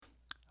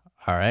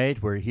All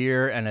right, we're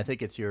here, and I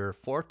think it's your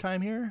fourth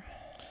time here.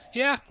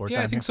 Yeah, Fourth I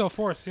time think here? so.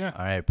 Fourth, yeah.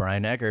 All right,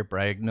 Brian Eggert.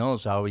 Brian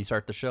knows how we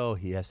start the show.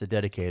 He has to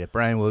dedicate it.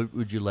 Brian, what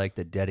would you like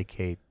to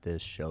dedicate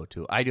this show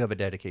to? I do have a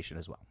dedication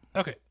as well.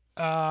 Okay.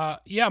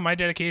 Yeah, my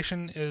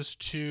dedication is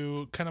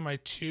to kind of my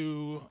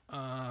two,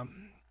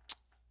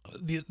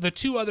 the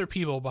two other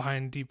people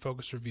behind Deep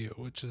Focus Review,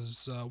 which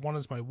is one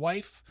is my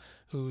wife,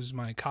 who's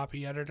my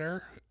copy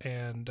editor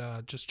and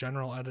just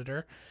general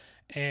editor,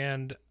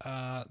 and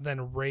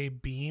then Ray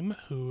Beam,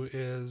 who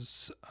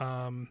is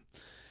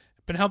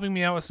been helping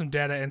me out with some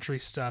data entry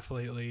stuff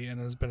lately and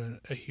has been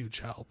a huge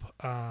help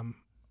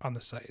on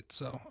the site.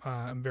 So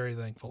I'm very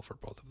thankful for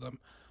both of them.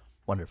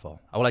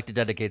 Wonderful. I would like to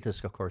dedicate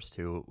this, of course,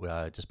 to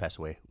just passed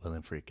away,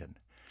 William Friedkin.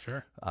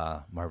 Sure.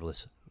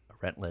 Marvelous,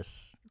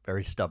 relentless,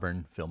 very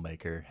stubborn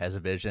filmmaker, has a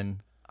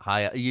vision.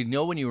 High, you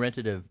know, when you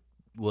rented a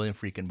William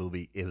Friedkin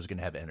movie, it was going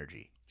to have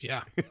energy.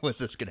 Yeah. It was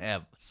just going to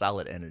have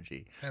solid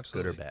energy,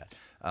 Absolutely. good or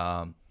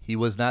bad. He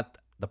was not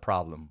the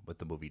problem with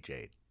the movie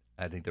Jade.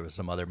 I think there was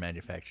some other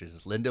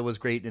manufacturers. Linda was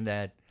great in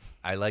that.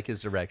 I like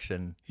his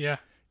direction. Yeah.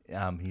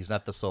 He's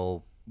not the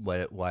sole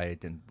why it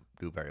didn't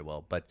do very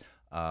well, but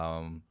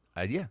I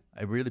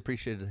really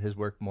appreciated his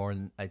work more.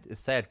 And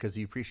it's sad because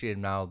you appreciate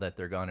him now that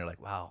they're gone. You're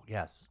like, wow,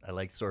 yes, I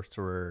like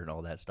Sorcerer and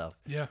all that stuff.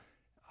 Yeah.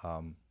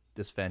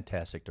 This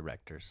fantastic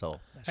director.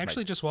 So I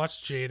actually just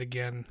watched Jade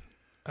again,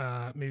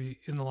 maybe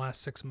in the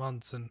last 6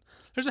 months, and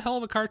there's a hell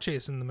of a car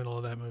chase in the middle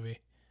of that movie.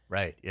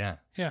 right, yeah,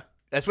 Yeah.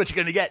 that's what you're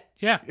gonna get.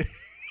 Yeah.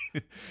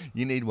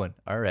 You need one.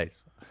 All right,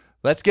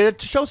 let's get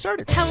the show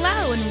started.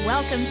 Hello and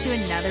welcome to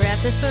another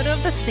episode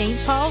of the St.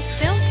 Paul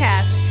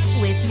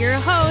Filmcast with your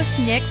host,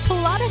 Nick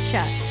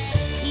Palatichuk.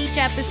 Each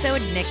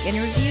episode, Nick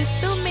interviews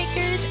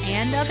filmmakers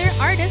and other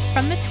artists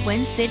from the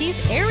Twin Cities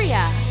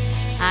area.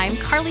 I'm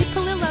Carly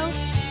Palillo,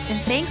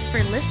 and thanks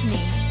for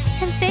listening,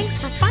 and thanks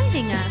for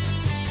finding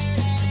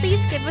us.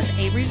 Please give us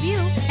a review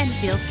and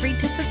feel free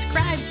to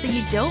subscribe so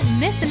you don't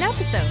miss an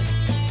episode.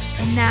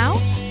 And now,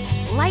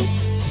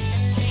 lights,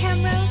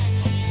 camera,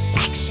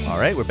 action. All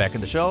right, we're back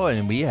in the show,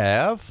 and we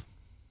have.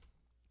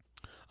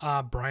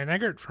 Brian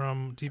Eggert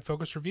from Deep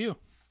Focus Review.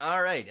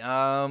 All right.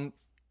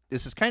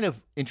 This is kind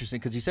of interesting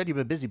because you said you've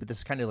been busy, but this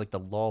is kind of like the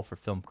lull for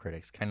film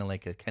critics, kind of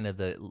like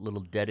the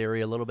little dead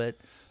area a little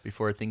bit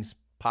before things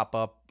pop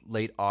up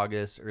late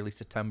August, early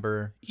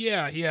September.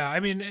 Yeah. I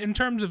mean, in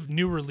terms of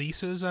new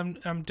releases,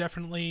 I'm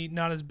definitely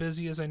not as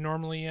busy as I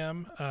normally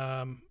am.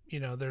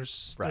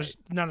 There's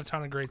not a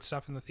ton of great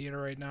stuff in the theater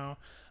right now.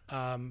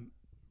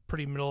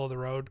 Pretty middle of the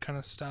road kind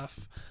of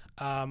stuff.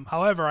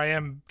 However, I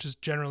am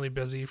just generally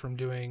busy from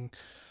doing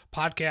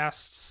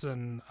podcasts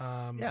and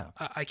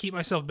I keep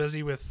myself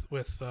busy with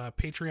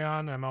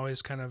Patreon. I'm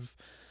always kind of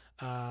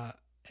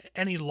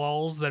any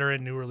lulls that are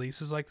in new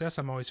releases like this,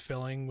 I'm always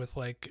filling with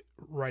like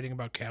writing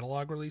about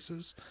catalog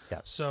releases.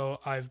 Yes. So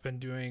I've been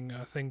doing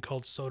a thing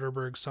called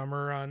Soderbergh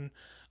Summer on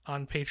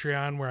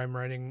Patreon, where I'm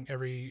writing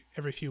every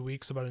few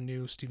weeks about a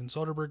new Steven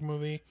Soderbergh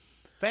movie.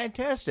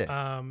 Fantastic.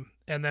 And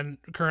then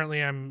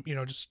currently I'm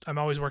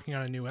always working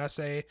on a new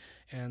essay.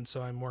 And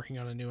so I'm working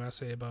on a new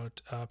essay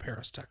about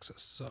Paris,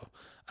 Texas. So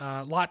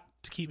a lot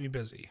to keep me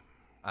busy.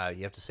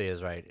 You have to say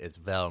it's right. It's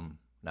Velm,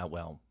 not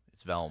Whelm.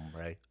 It's Velm,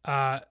 right?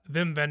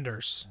 Wim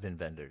Wenders. Vin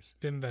Vendors.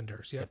 Wim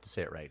Wenders, You yeah. have to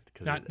say it right.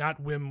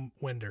 Not Wim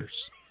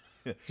Wenders.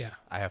 Yeah.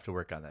 I have to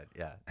work on that,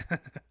 yeah.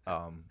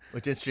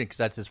 Which is interesting because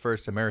that's his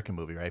first American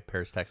movie, right?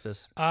 Paris,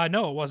 Texas?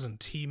 No, it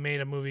wasn't. He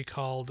made a movie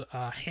called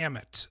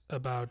Hammett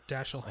about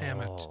Dashiell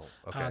Hammett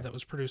that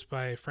was produced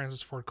by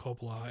Francis Ford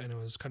Coppola, and it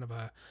was kind of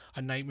a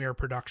nightmare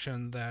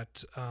production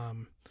that,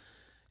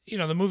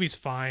 the movie's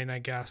fine, I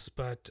guess,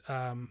 but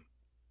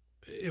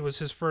it was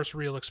his first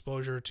real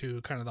exposure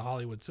to kind of the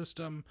Hollywood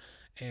system,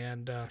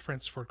 and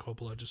Francis Ford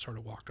Coppola just sort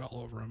of walked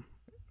all over him.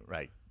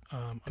 Right.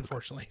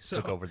 Unfortunately,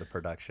 Took over the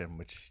production,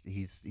 which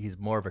he's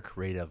more of a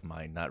creative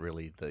mind, not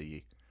really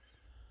the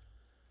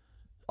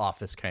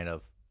office kind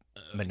of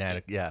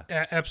maniac. Yeah,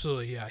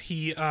 absolutely. Yeah,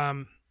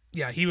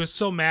 he was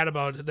so mad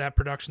about that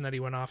production that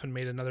he went off and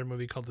made another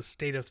movie called The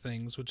State of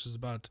Things, which is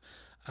about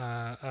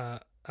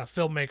a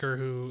filmmaker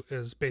who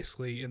is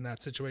basically in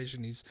that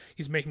situation.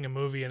 He's making a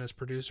movie, and his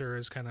producer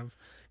is kind of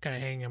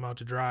hanging him out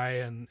to dry.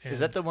 And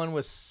is that the one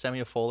with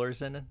Samuel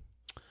Fuller's in it?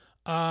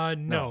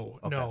 No.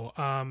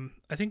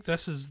 I think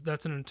that's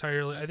an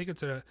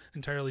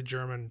entirely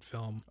German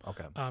film.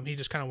 Okay. He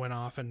just kind of went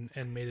off and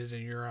made it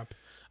in Europe,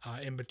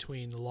 in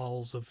between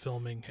lulls of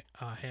filming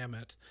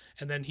Hammett,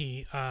 and then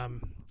he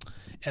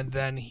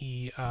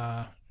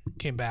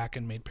came back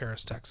and made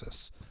Paris,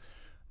 Texas.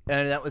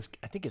 And that was,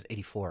 I think, it's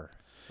 84,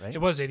 right?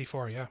 It was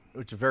 84, yeah.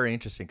 Which is very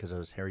interesting because it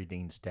was Harry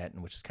Dean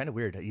Stanton, which is kind of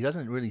weird. He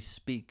doesn't really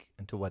speak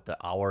until the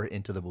hour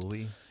into the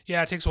movie.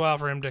 Yeah, it takes a while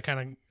for him to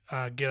kind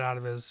of get out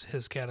of his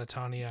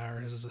catatonia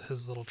or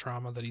his little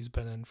trauma that he's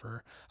been in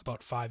for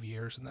about 5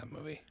 years in that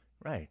movie.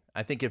 Right.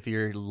 I think if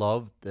you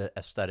love the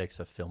aesthetics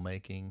of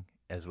filmmaking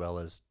as well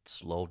as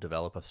slow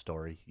develop a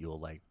story, you'll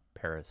like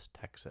Paris,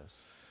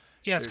 Texas.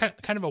 Yeah, it's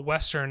kind of a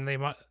Western.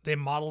 They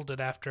modeled it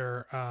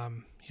after,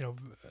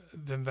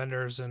 Wim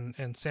Wenders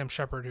and Sam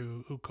Shepard,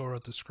 who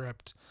co-wrote the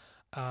script,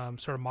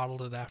 sort of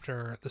modeled it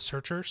after The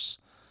Searchers,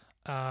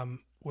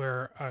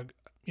 where,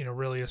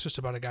 really it's just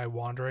about a guy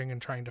wandering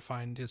and trying to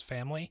find his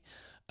family.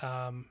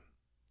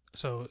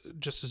 So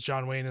just as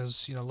John Wayne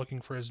is,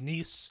 looking for his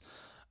niece,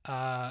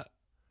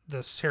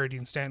 this Harry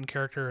Dean Stanton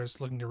character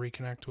is looking to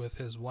reconnect with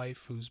his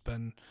wife, who's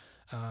been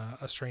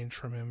estranged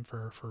from him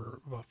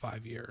for about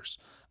 5 years.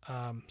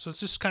 So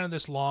it's just kind of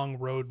this long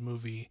road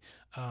movie,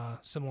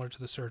 similar to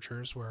The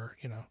Searchers, where,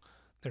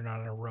 they're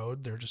not on a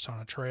road, they're just on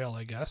a trail,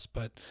 I guess.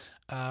 But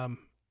I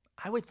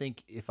would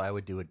think if I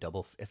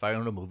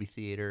owned a movie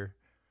theater,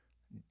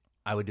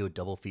 I would do a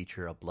double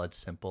feature of Blood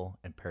Simple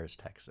and Paris,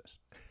 Texas.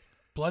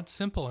 Blood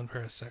Simple in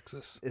Paris,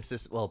 Texas. It's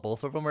just,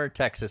 both of them are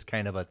Texas,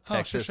 kind of a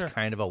Texas, sure.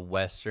 kind of a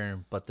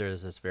Western, but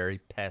there's this very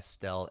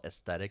pastel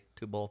aesthetic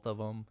to both of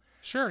them.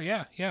 Sure,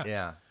 yeah.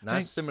 Yeah,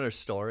 not similar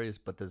stories,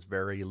 but there's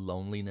very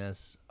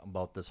loneliness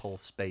about this whole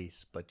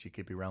space, but you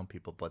could be around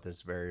people, but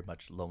there's very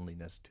much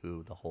loneliness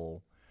to the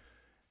whole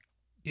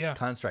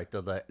construct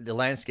of the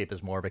landscape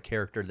is more of a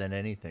character than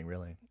anything,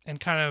 really. And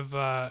kind of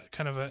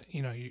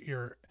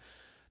your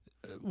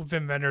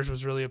Wim Wenders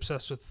was really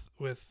obsessed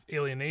with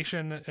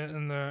alienation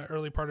in the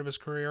early part of his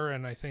career,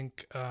 and I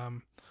think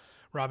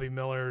Robbie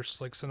Miller's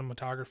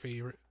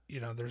cinematography,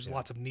 there's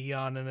lots of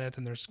neon in it,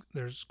 and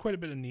there's quite a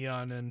bit of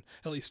neon, and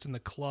at least in the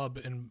club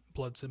in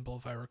Blood Simple,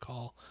 if I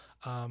recall.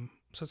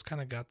 So it's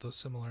kind of got those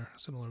similar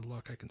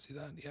look. I can see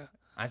that. Yeah.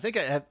 I think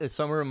I have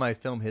somewhere in my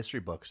film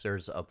history books.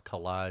 There's a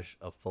collage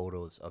of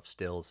photos of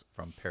stills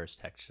from Paris,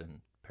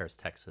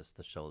 Texas,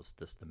 that shows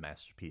the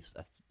masterpiece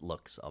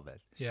looks of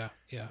it. Yeah.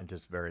 And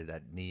just very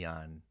that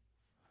neon,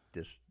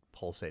 just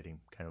pulsating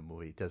kind of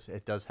movie.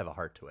 It does have a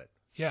heart to it.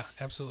 Yeah,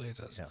 absolutely it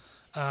does.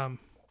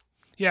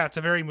 Yeah. It's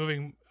a very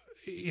moving.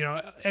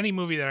 Any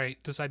movie that I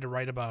decide to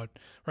write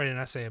an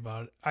essay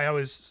about, I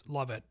always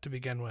love it to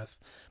begin with.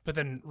 But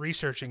then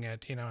researching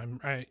it,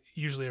 I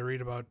usually read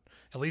about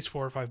at least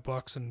 4 or 5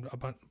 books and a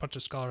bunch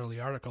of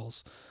scholarly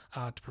articles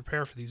to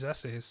prepare for these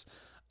essays.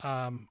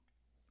 I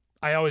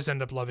always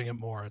end up loving it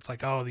more. It's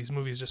like, these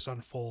movies just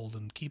unfold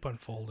and keep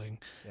unfolding.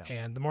 Yeah.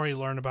 And the more you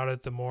learn about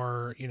it, the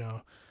more,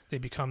 they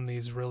become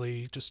these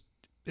really just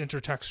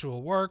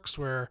intertextual works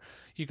where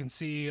you can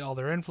see all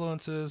their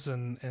influences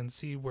and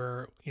see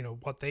where,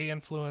 what they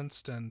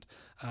influenced. And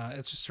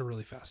it's just a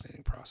really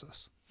fascinating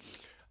process.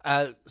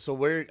 So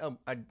where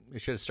I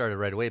should have started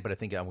right away, but I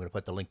think I'm going to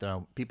put the link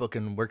down.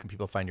 Where can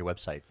people find your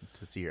website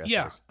to see your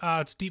essays?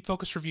 Yeah, it's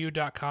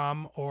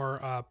deepfocusreview.com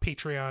or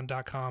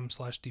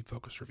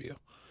patreon.com/deepfocusreview.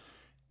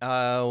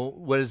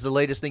 What is the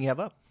latest thing you have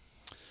up?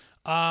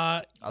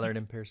 Other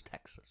than Paris,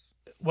 Texas.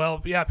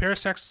 Well, yeah,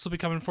 Paris, Texas will be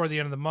coming for the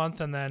end of the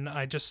month, and then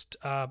I just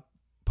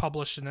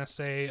published an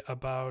essay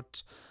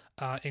about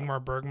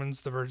Ingmar Bergman's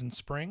The Virgin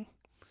Spring,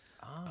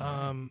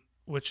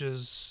 which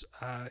is,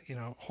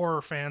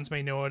 horror fans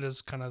may know it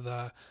as kind of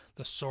the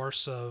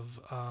source of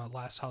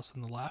Last House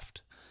on the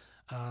Left.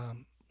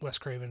 Wes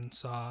Craven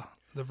saw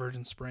The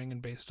Virgin Spring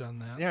and based on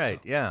that. Yeah, right.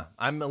 So. Yeah,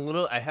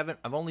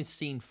 I've only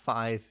seen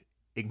 5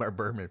 Ingmar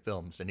Bergman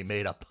films, and he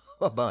made up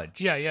a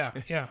bunch. Yeah.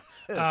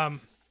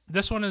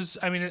 This one is,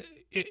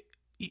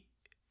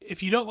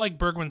 if you don't like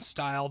Bergman's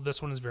style,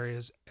 this one is very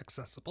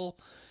accessible.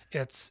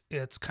 It's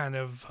kind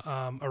of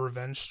a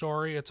revenge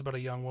story. It's about a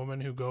young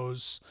woman who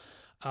goes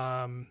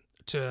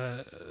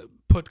to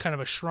put kind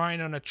of a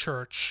shrine on a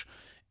church,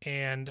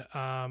 and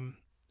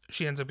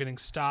she ends up getting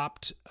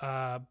stopped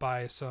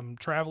by some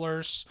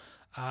travelers.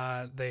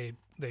 They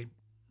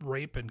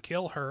rape and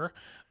kill her,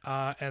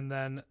 and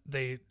then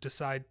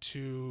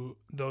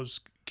those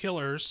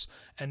killers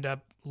end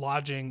up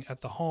lodging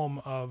at the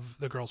home of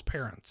the girl's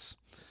parents.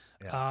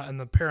 Yeah. And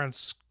the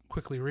parents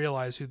quickly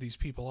realize who these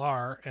people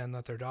are and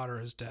that their daughter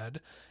is dead.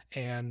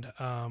 And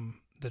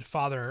the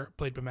father,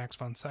 played by Max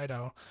von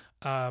Sydow,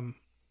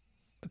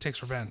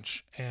 takes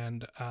revenge.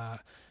 And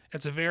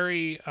it's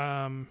very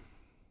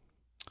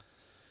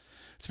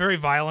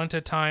violent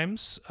at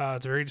times.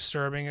 It's very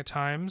disturbing at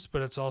times,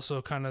 but it's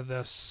also kind of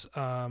this,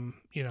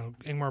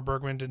 Ingmar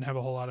Bergman didn't have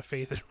a whole lot of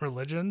faith in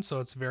religion.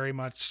 So it's very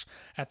much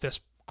at this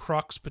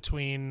crux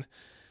between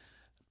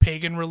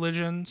pagan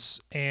religions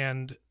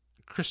and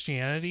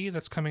Christianity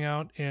that's coming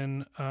out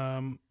in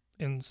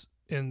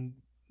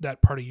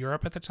that part of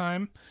Europe at the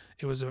time.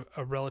 It was a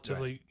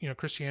relatively,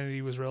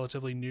 Christianity was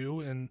relatively new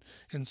in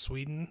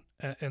Sweden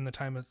in the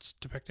time it's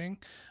depicting.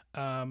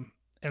 And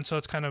so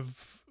it's kind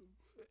of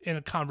in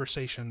a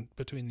conversation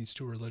between these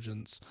two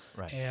religions.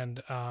 Right.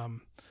 And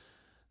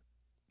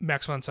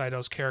Max von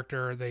Sydow's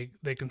character,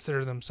 they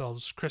consider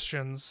themselves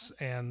Christians,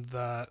 and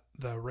the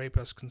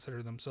rapists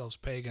consider themselves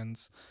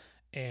pagans.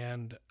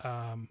 And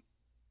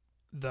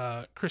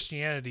the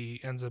Christianity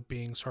ends up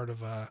being sort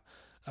of a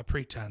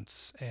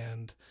pretense,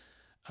 and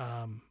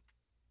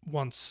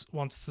once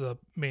the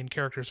main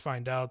characters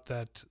find out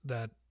that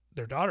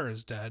their daughter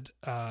is dead,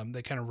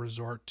 they kind of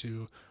resort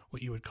to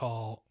what you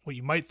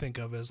might think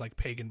of as like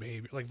pagan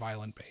behavior, like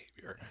violent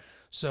behavior.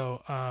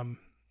 So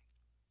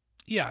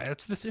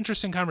it's this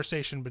interesting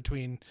conversation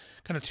between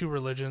kind of two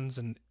religions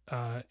and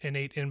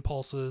innate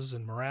impulses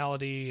and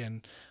morality,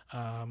 and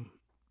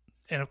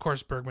of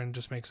course Bergman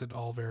just makes it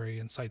all very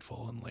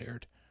insightful and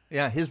layered.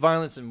 Yeah, his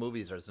violence in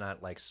movies is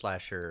not like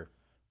slasher,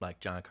 like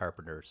John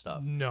Carpenter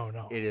stuff.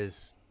 No. It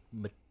is.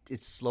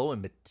 It's slow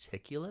and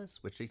meticulous,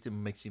 which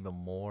makes it even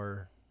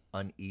more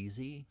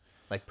uneasy.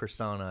 Like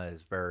Persona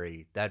is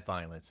that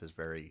violence is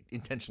very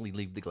intentionally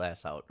leave the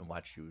glass out and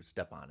watch you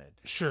step on it.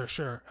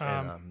 Sure.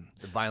 And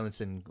the violence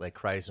in like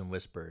cries and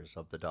whispers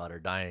of the daughter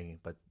dying,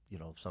 but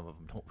some of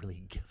them don't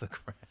really give a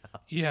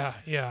crap. Yeah.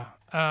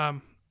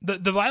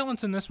 The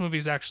violence in this movie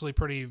is actually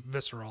pretty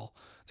visceral.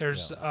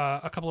 There's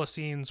a couple of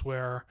scenes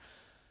where,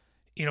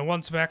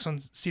 once Max von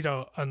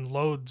Sydow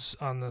unloads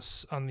on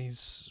this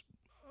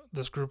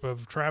group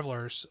of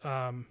travelers,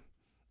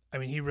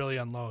 he really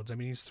unloads.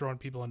 He's throwing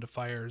people into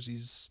fires.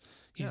 He's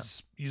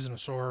using a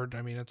sword.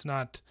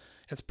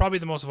 It's probably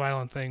the most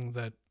violent thing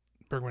that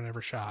Bergman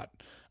ever shot.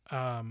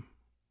 And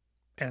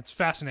it's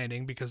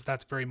fascinating because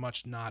that's very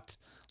much not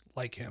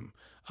like him.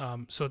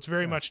 So it's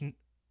very much, in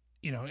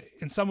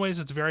some ways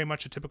it's very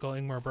much a typical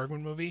Ingmar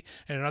Bergman movie.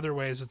 And in other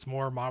ways it's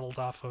more modeled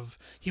off of,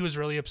 he was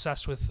really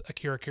obsessed with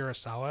Akira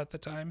Kurosawa at the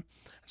time.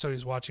 So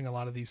he's watching a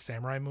lot of these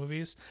samurai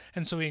movies.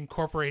 And so he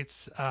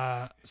incorporates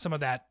some of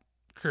that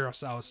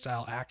Kurosawa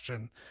style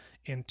action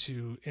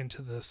into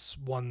this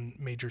one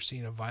major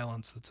scene of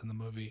violence that's in the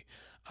movie.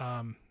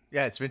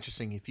 It's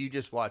interesting. If you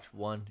just watch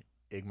one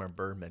Ingmar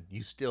Bergman,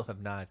 you still have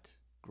not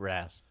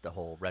grasped the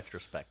whole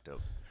retrospective.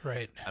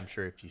 Right. I'm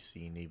sure if you've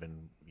seen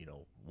even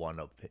one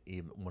of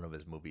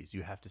his movies,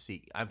 you have to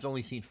see. I've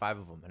only seen 5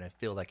 of them, and I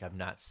feel like I've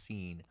not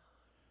seen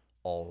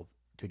all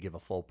to give a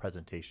full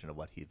presentation of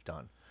what he's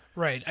done.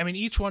 Right.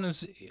 Each one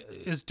is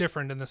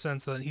different in the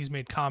sense that he's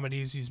made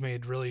comedies, he's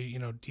made really,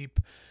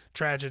 deep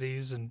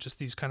tragedies and just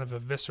these kind of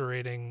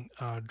eviscerating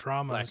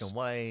dramas. Black and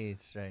white,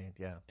 right,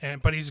 yeah.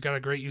 But he's got a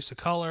great use of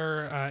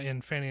color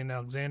in Fanny and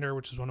Alexander,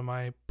 which is one of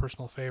my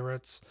personal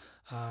favorites.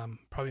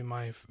 Probably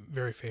my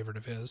very favorite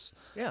of his.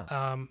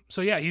 Yeah.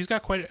 He's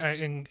got quite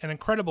an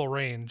incredible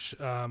range.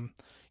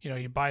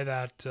 You buy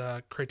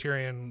that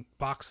Criterion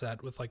box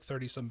set with like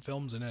 30-some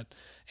films in it,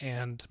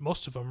 and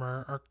most of them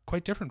are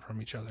quite different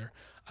from each other,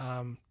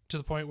 to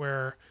the point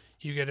where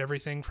you get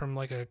everything from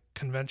like a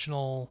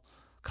conventional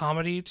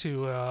comedy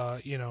to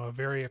a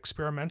very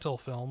experimental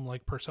film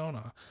like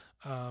Persona.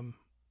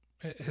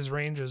 His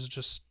range is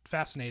just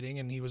fascinating,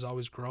 and he was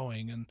always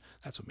growing, and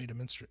that's what made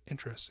him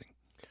interesting.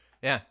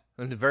 Yeah,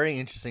 and a very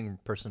interesting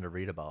person to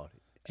read about.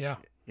 Yeah.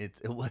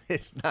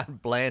 It's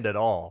not bland at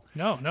all.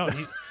 No.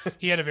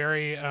 He had a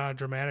very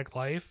dramatic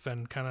life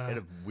and kind of had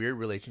a weird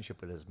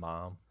relationship with his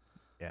mom.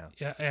 Yeah.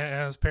 Yeah,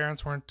 and his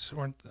parents weren't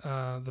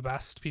the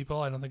best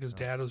people. I don't think his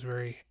dad was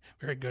very,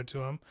 very good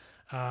to him.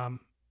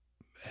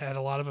 Had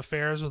a lot of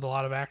affairs with a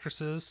lot of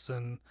actresses,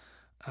 and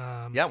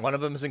one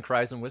of them is in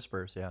Cries and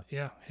Whispers. Yeah.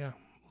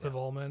 Liv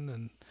Ullmann,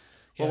 and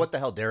well, what the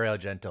hell? Dario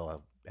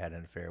Argento had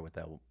an affair with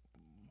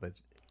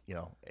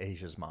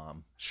Asia's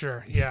mom.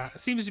 Sure, yeah. It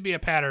seems to be a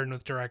pattern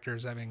with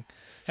directors having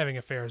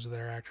affairs with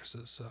their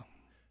actresses. So,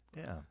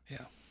 yeah.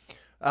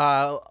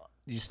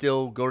 You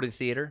still go to the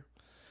theater?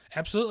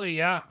 Absolutely,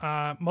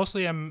 yeah.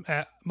 Mostly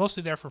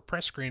mostly there for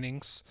press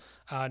screenings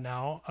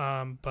now.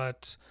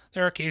 But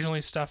there are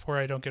occasionally stuff where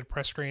I don't get a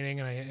press screening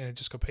and I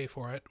just go pay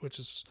for it, which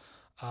is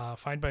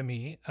fine by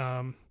me.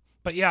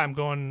 But yeah, I'm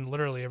going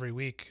literally every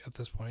week at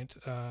this point,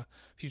 a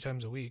few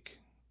times a week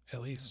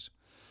at least.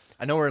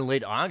 I know we're in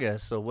late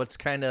August, so what's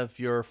kind of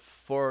your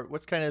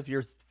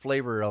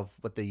flavor of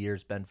what the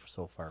year's been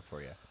so far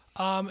for you?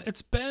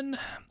 It's been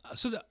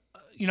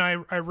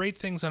I rate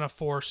things on a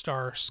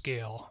 4-star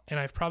scale, and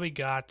I've probably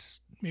got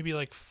maybe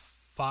like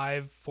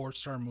 5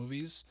 4-star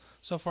movies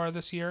so far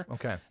this year.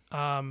 Okay.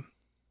 And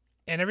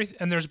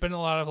there's been a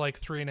lot of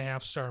like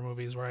 3.5-star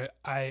movies where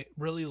I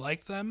really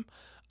liked them.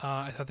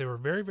 I thought they were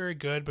very, very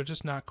good, but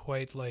just not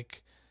quite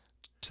like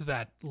to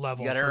that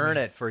level. You got to earn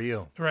it for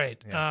you.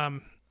 Right. Yeah.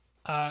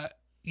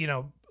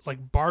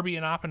 Like Barbie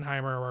and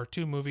Oppenheimer are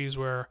 2 movies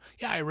where,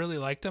 I really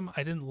liked them.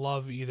 I didn't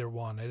love either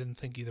one. I didn't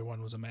think either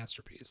one was a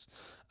masterpiece.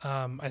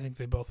 I think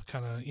they both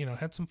kind of,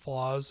 had some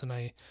flaws, and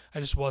I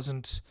just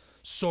wasn't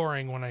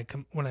soaring when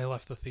I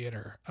left the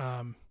theater.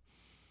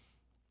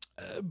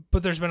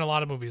 But there's been a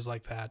lot of movies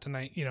like that, and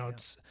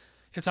it's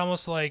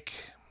almost like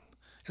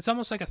a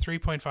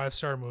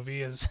 3.5-star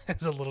movie is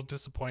a little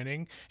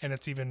disappointing, and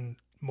it's even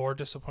more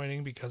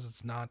disappointing because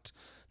it's not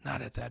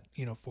at that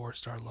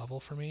 4-star level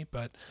for me.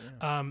 But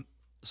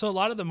so a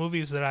lot of the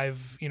movies that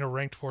I've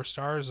ranked 4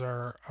 stars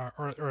or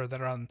that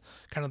are on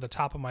kind of the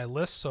top of my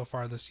list so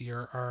far this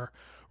year are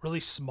really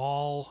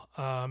small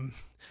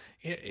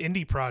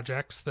indie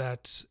projects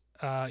that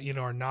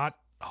are not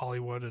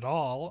Hollywood at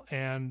all,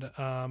 and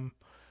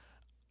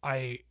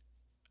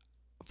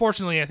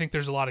Fortunately, I think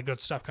there's a lot of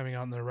good stuff coming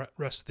out in the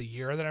rest of the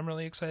year that I'm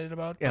really excited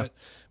about. Yeah.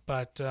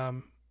 But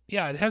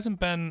it hasn't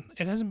been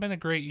a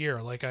great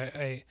year. Like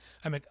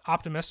I'm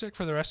optimistic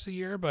for the rest of the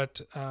year,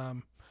 but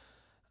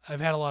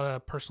I've had a lot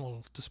of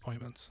personal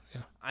disappointments.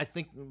 Yeah. I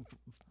think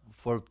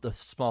for the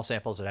small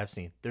samples that I've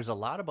seen, there's a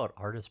lot about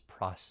artist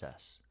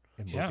process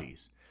in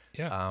movies.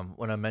 Yeah.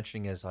 What I'm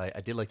mentioning is I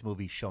did like the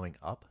movie Showing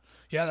Up.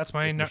 Yeah, that's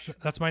my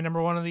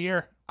number one of the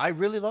year. I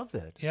really loved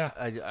it. Yeah.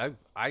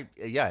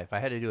 Yeah, if I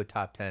had to do a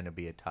top 10, it'd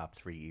be a top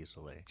 3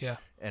 easily. Yeah.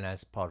 And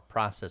as part of the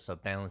process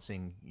of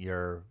balancing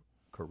your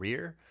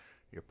career,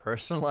 your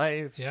personal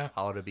life,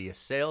 how to be a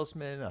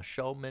salesman, a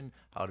showman,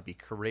 how to be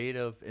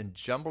creative, and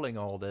jumbling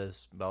all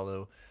this,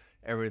 although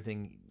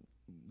everything,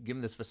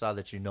 given this facade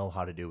that you know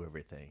how to do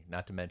everything.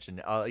 Not to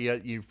mention,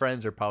 your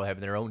friends are probably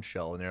having their own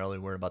show, and they're only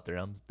worrying about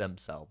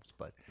themselves.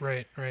 But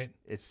right.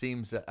 It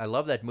seems that I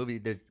love that movie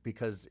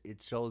because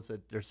it shows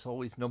that there's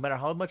always, no matter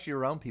how much you're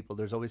around people,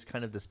 there's always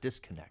kind of this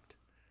disconnect.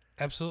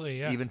 Absolutely,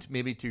 yeah. Even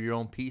maybe to your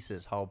own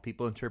pieces, how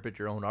people interpret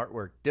your own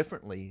artwork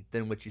differently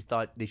than what you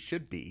thought they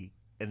should be.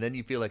 And then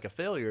you feel like a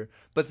failure,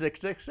 but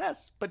it's a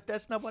success. But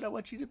that's not what I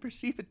want you to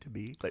perceive it to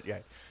be. But yeah,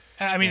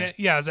 I mean,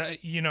 as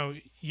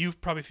you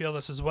probably feel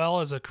this as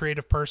well as a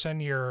creative person.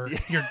 You're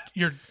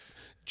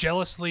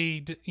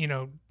jealously,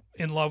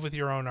 in love with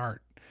your own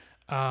art.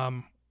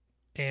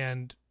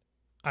 And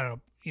I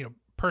don't know,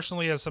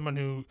 personally, as someone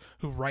who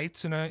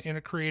writes in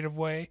a creative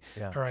way,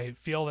 or I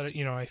feel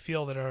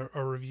that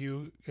a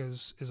review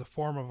is a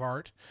form of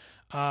art.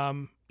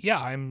 I'm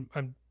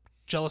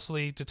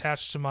jealously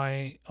detached to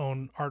my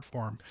own art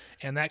form,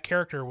 and that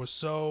character was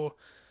so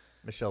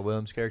Michelle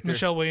Williams'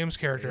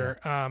 character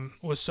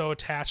was so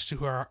attached to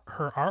her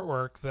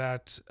artwork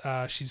that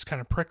she's kind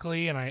of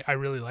prickly, and I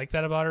really like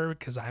that about her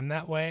because I'm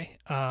that way.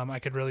 I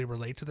could really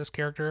relate to this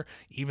character,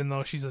 even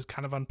though she's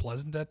kind of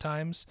unpleasant at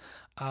times.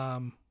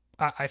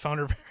 I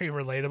found her very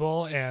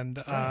relatable, and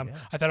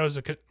I thought it was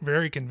a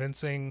very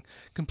convincing,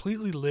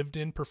 completely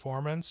lived-in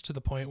performance, to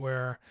the point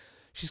where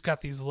she's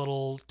got these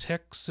little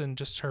tics and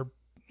just her,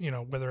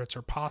 whether it's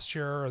her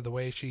posture or the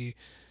way she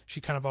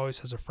kind of always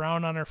has a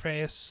frown on her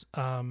face.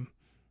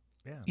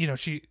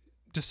 She,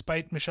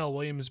 despite Michelle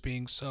Williams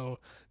being so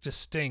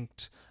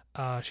distinct,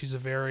 she's a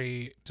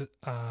very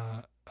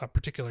a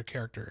particular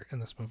character in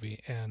this movie,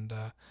 and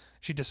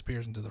she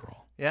disappears into the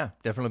role. Yeah,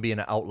 definitely being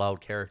an out loud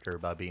character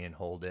about being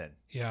holed in.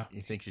 Yeah.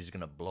 You think she's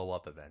going to blow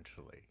up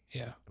eventually.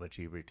 Yeah. But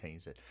she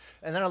retains it.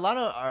 And then a lot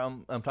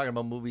of, I'm talking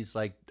about movies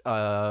like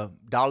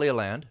Dahlia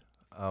Land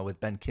with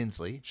Ben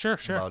Kingsley. Sure.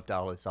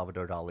 About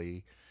Salvador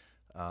Dali.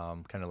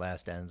 Kind of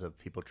last ends of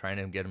people trying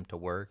to get him to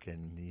work,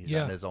 and he's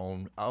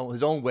on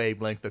his own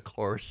wavelength, of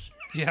course.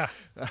 Yeah.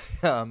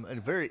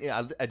 And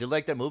I did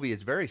like that movie.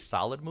 It's a very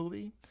solid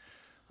movie.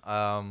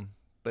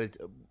 But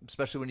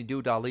especially when you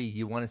do Dali,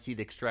 you want to see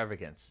the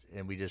extravagance,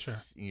 and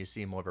you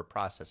see more of a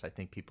process.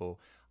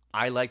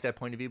 I like that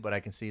point of view, but I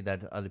can see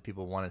that other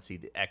people want to see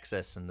the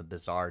excess and the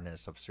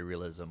bizarreness of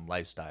surrealism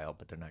lifestyle,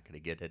 but they're not going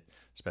to get it,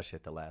 especially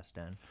at the last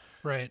end.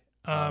 Right.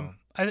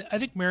 I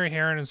think Mary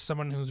Herron is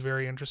someone who's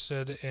very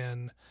interested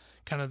in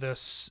kind of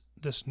this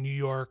New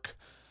York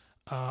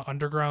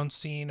underground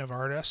scene of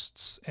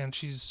artists, and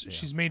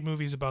she's made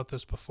movies about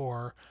this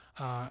before.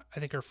 I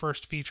think her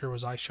first feature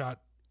was I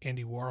Shot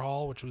Andy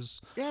Warhol, which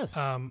was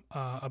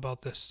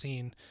about this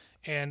scene,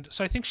 and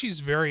so I think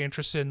she's very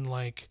interested in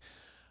like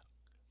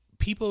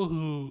people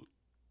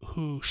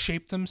who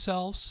shape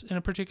themselves in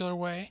a particular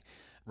way.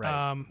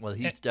 Right. Well,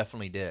 he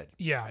definitely did.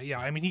 Yeah.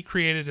 I mean, he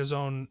created his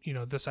own,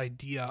 this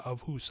idea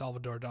of who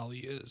Salvador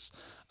Dali is,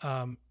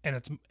 and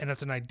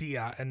it's an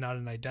idea and not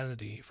an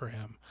identity for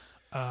him.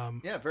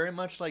 Very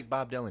much like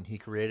Bob Dylan. He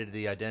created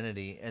the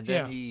identity, and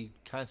then he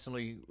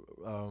constantly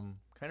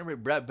kind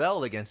of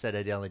rebelled against that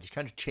identity,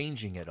 kind of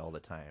changing it all the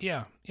time.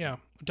 Yeah.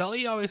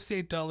 Dali always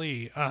stayed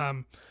Dali.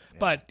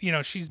 But,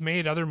 she's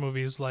made other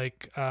movies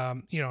like,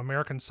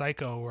 American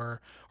Psycho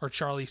or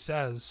Charlie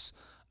Says,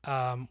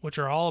 which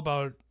are all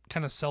about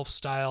kind of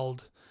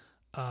self-styled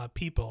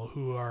people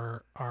who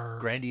are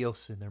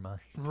grandiose in their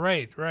mind.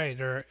 Right.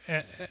 Or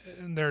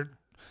and they're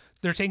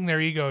taking their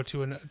ego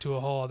to a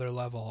whole other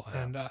level,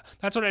 and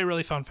that's what I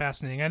really found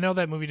fascinating. I know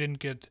that movie didn't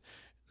get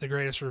the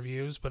greatest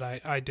reviews, but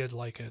I did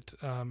like it.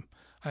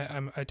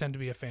 I tend to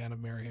be a fan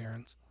of Mary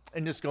Herron's.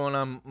 And just going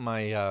on my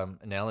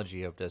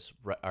analogy of this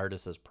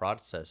artist's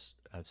process,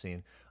 I've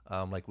seen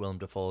like Willem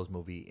Dafoe's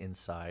movie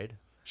Inside.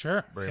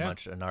 Sure. Very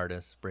much an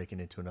artist breaking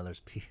into another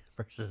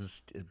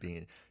person's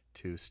being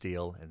to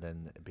steal, and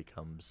then it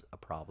becomes a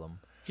problem.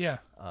 Yeah.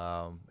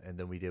 And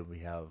then we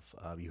have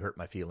You Hurt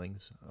My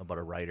Feelings, about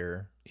a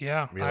writer.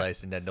 Yeah.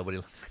 Realizing that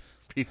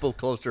people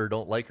closer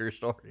don't like her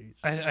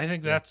stories. I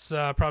think that's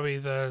probably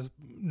the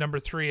number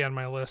 3 on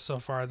my list so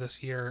far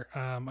this year.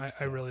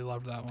 I really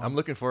loved that one. I'm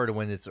looking forward to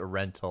when it's a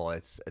rental.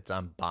 It's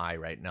on buy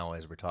right now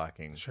as we're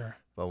talking. Sure.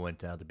 But when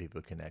other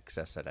people can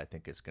access it, I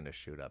think it's going to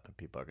shoot up and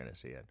people are going to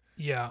see it.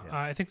 Yeah.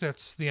 I think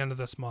that's the end of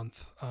this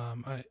month.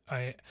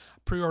 I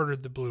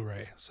pre-ordered the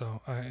Blu-ray,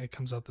 so it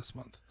comes out this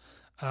month.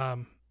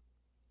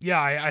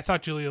 I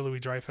thought Julia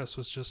Louis-Dreyfus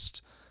was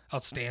just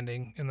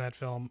outstanding in that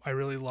film. I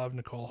really love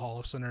Nicole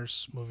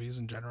Holofcener's movies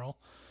in general.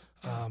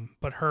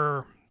 But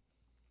her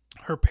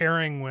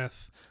pairing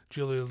with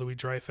Julia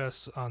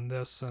Louis-Dreyfus on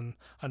this and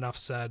Enough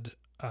Said,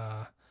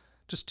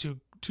 just two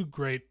two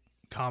great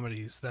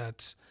comedies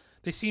that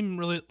they seem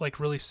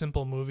really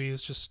simple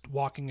movies, just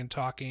walking and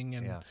talking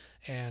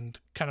and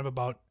kind of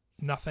about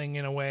nothing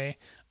in a way,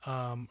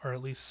 or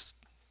at least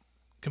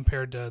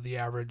compared to the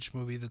average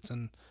movie that's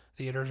in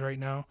theaters right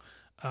now.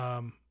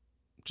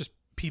 Just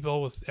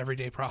people with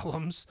everyday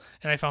problems,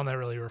 and I found that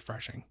really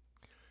refreshing.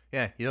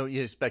 Yeah, you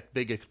expect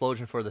big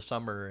explosion for the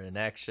summer and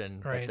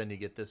action, Right. but then you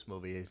get this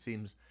movie. It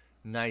seems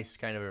nice,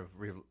 kind of,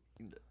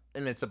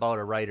 and it's about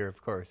a writer,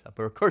 of course.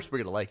 But of course, we're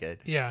gonna like it.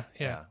 Yeah.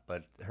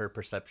 But her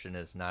perception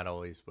is not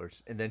always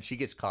worse, and then she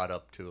gets caught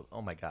up to,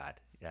 oh my God,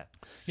 yeah.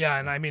 Yeah,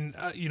 and I mean,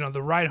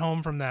 the ride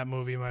home from that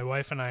movie, my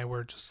wife and I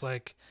were just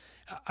like,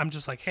 I'm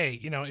just like, hey,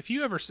 if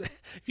you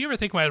ever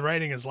think my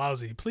writing is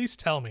lousy, please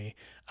tell me.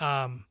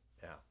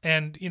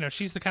 And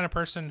she's the kind of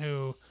person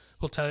who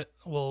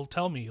will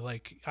tell me,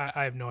 like,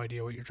 I have no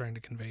idea what you're trying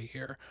to convey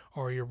here,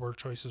 or your word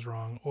choice is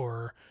wrong,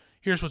 or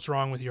here's what's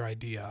wrong with your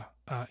idea,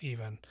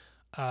 even.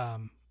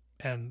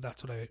 And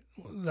that's what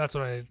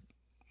I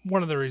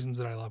one of the reasons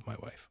that I love my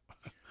wife.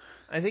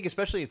 I think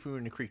especially if we were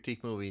in to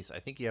critique movies, I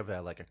think you have to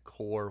have like a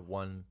core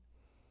one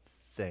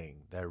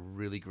thing that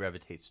really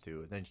gravitates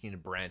to, and then you can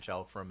branch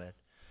out from it.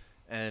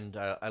 And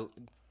I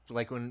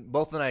like when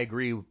both and I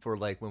agree for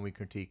like when we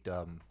critiqued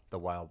the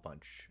Wild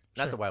Bunch,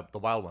 not Sure. the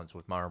Wild Ones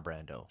with Marlon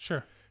Brando.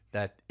 Sure.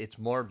 That it's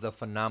more of the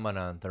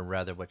phenomenon than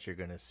rather what you're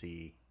going to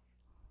see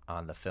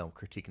on the film,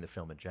 critiquing the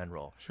film in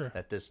general. Sure.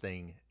 That this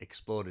thing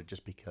exploded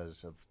just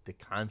because of the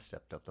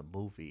concept of the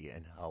movie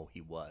and how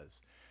he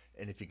was.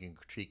 And if you can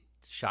critique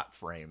shot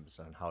frames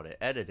on how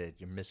to edit it,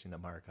 you're missing the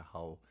mark of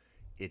how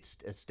it's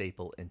a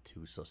staple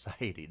into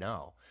society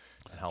now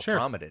and how Sure.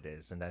 prominent it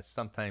is. And that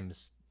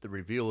sometimes the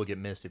review will get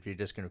missed if you're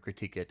just going to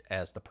critique it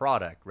as the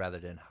product rather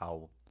than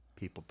how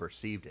people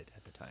perceived it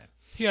at the time.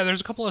 Yeah,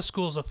 there's a couple of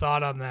schools of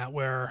thought on that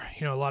where,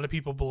 a lot of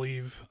people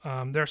believe,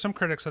 there are some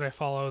critics that I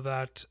follow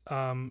that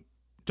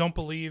don't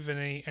believe in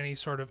any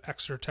sort of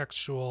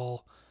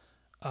extra-textual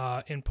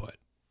input.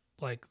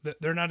 Like,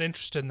 they're not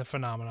interested in the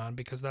phenomenon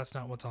because that's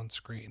not what's on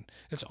screen.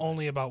 It's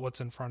only about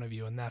what's in front of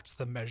you, and that's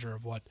the measure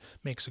of what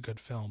makes a good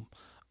film.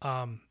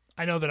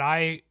 I know that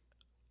I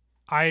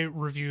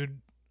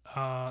reviewed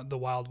The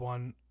Wild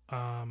One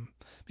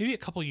maybe a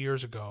couple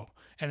years ago,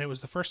 and it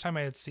was the first time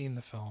I had seen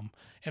the film,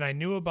 and I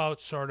knew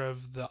about sort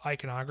of the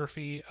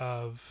iconography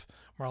of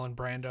Marlon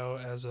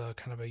Brando as a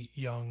kind of a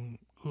young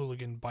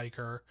hooligan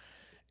biker,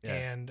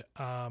 and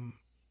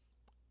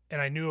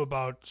I knew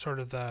about sort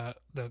of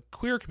the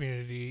queer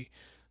community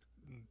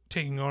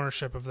taking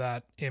ownership of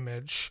that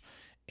image,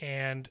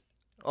 and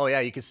Oh yeah,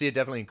 you can see it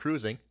definitely in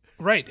Cruising.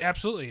 right,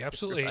 absolutely.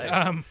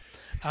 Right.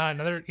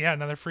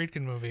 Another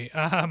Friedkin movie.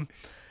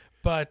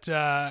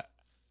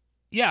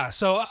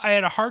 So I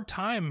had a hard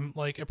time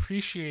like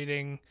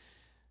appreciating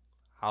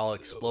How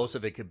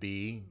explosive it could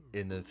be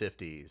in the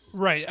 50s.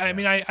 Right. I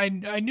mean,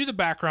 I knew the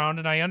background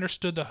and I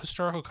understood the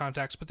historical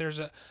context, but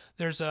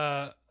there's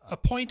a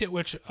point at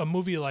which a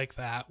movie like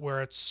that,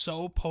 where it's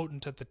so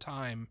potent at the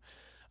time.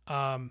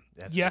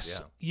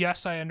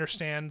 Yes, I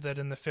understand that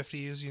in the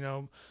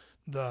 50s,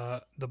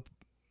 the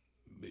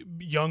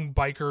young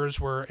bikers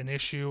were an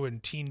issue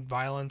and teen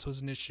violence was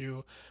an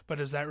issue,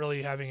 but is that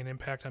really having an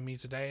impact on me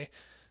today?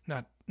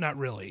 Not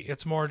really.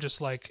 It's more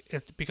just like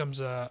it becomes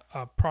a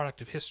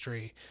product of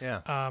history,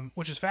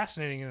 which is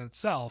fascinating in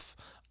itself.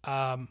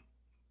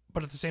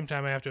 But at the same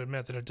time, I have to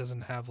admit that it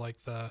doesn't have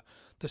like the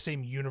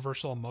same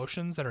universal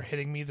emotions that are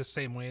hitting me the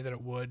same way that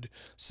it would,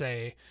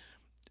 say,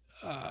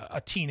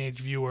 a teenage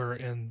viewer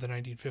in the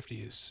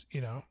 1950s.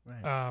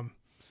 Right.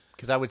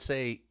 Because I would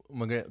say I'm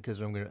gonna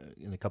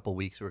in a couple of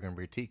weeks we're gonna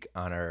critique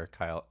on our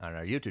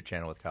YouTube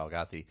channel with Kyle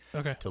Gothi,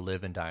 To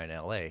Live and Die in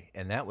L.A.,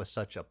 and that was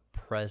such a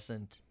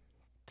present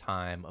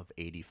time of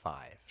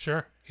 85.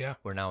 Sure, yeah.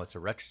 Where now it's a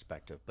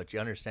retrospective, but you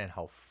understand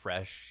how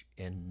fresh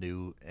and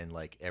new and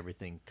like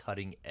everything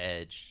cutting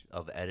edge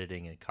of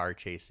editing and car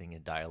chasing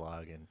and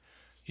dialogue and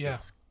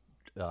this,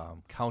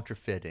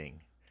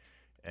 counterfeiting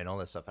and all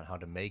that stuff, and how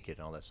to make it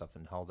and all that stuff,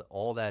 and how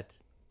all that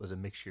was a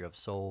mixture of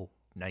so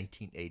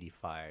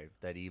 1985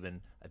 that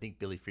even I think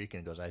Billy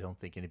Friedkin goes, I don't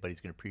think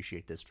anybody's going to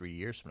appreciate this 3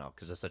 years from now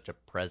because it's such a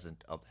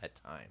present of that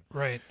time.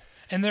 Right.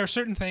 And there are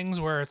certain things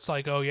where it's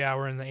like, oh yeah,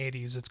 we're in the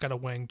 80s. It's got a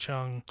Wang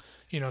Chung,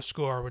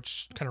 score,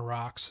 which kind of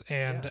rocks.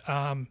 And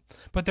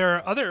but there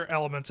are other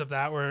elements of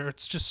that where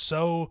it's just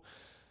so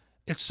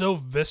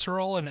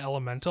visceral and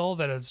elemental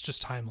that it's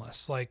just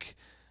timeless. Like,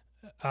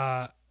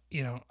 I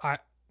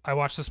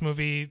watched this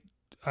movie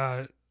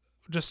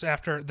just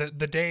after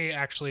the day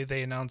actually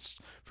they announced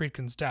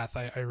Friedkin's death.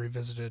 I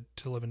revisited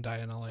To Live and Die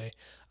in L.A.,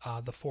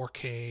 the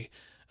 4K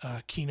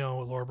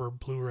Kino Lorber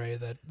Blu-ray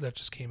that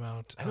just came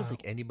out. I don't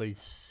think anybody's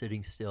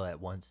sitting still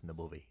at once in the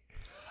movie.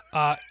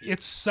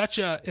 It's such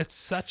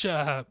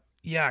a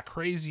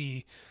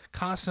crazy,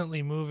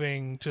 constantly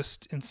moving,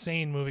 just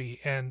insane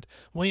movie. And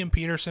William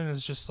Peterson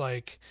is just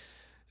like,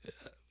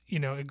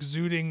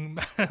 exuding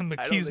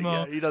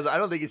machismo. I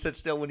don't think he sits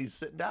still when he's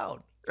sitting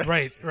down.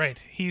 Right.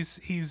 He's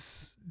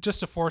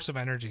just a force of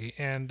energy,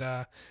 and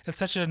it's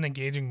such an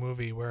engaging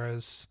movie.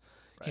 Whereas,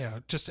 You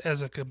know, just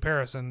as a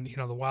comparison, you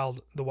know,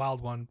 the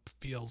wild one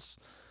feels,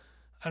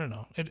 I don't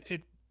know,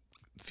 it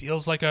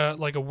feels like a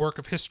work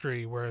of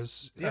history,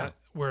 whereas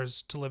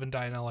To Live and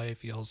Die in L.A.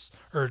 feels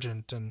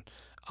urgent, and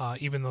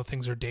even though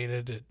things are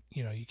dated,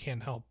 you know, you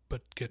can't help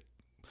but get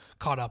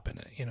caught up in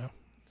it, you know.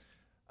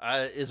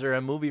 Is there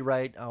a movie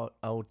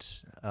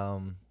out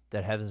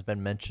that hasn't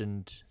been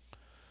mentioned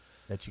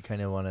that you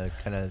kind of want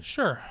to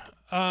Sure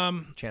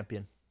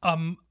champion?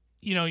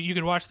 You know, you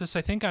could watch this,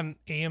 I think, on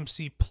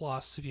AMC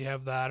Plus if you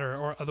have that,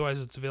 or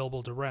otherwise it's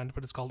available to rent,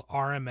 but it's called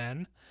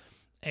RMN,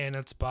 and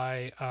it's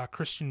by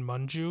Cristian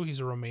Mungiu. He's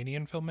a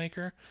Romanian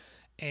filmmaker,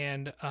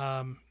 and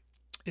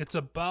it's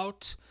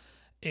about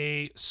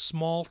a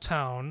small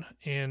town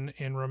in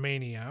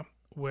Romania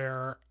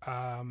where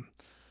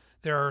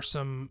there are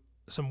some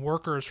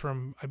workers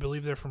from, I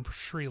believe they're from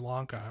Sri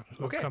Lanka,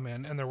 who have come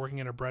in, and they're working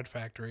in a bread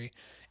factory,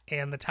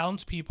 and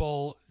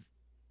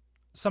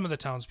some of the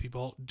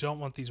townspeople don't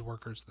want these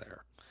workers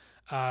there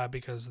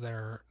because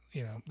they're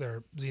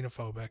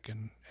xenophobic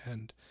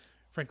and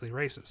frankly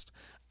racist.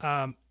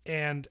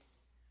 And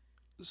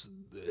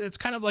it's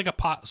kind of like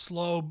a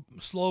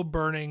slow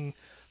burning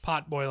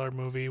pot boiler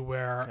movie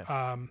where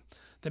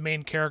the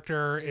main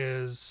character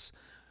is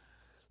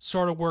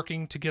sort of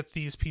working to get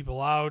these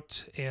people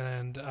out,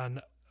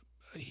 and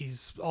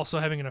he's also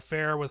having an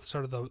affair with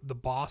sort of the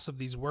boss of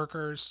these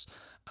workers,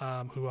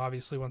 who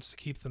obviously wants to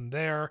keep them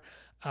there.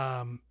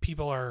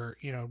 People are,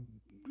 you know,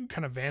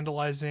 kind of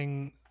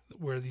vandalizing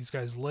where these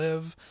guys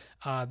live.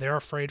 They're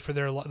afraid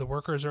the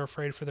workers are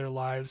afraid for their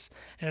lives.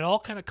 And it all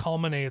kind of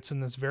culminates in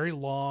this very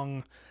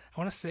long, I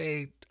want to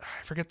say,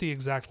 I forget the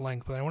exact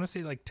length, but I want to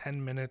say like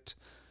 10-minute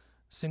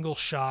single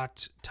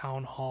shot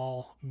town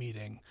hall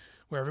meeting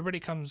where everybody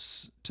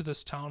comes to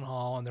this town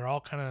hall and they're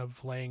all kind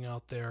of laying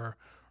out their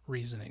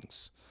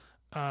reasonings.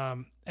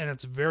 And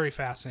it's very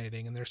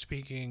fascinating, and they're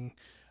speaking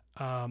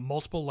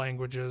multiple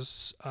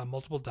languages,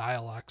 multiple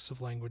dialects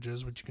of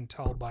languages, which you can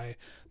tell by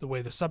the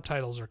way the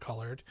subtitles are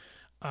colored.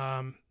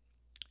 And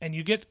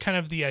you get kind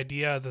of the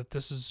idea that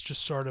this is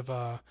just sort of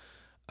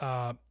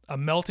a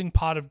melting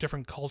pot of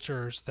different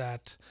cultures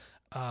that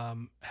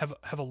have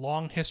a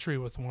long history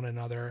with one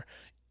another,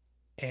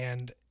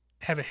 and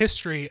have a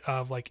history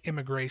of like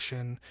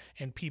immigration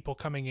and people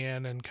coming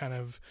in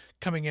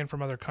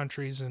from other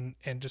countries and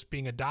just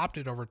being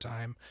adopted over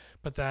time.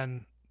 But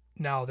then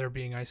now they're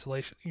being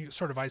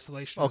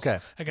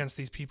isolationist against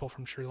these people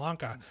from Sri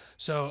Lanka.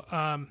 So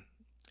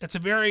it's a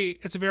very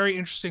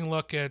interesting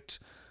look at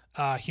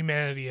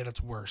humanity at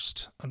its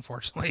worst,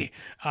 unfortunately,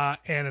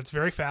 and it's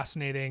very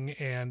fascinating.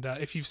 And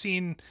if you've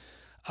seen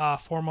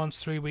 4 months,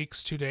 3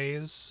 weeks, 2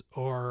 days,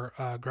 or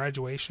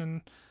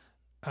Graduation,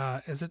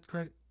 is it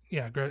great?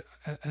 Yeah,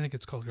 I think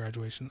it's called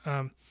Graduation.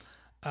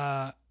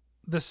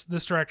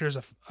 This director is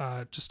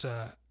just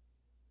a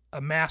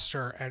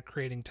master at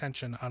creating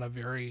tension out of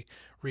very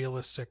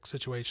realistic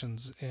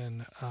situations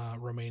in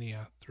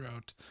Romania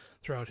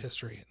throughout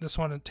history. This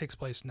one, it takes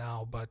place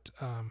now, but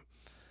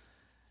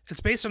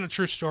it's based on a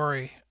true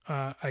story,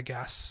 I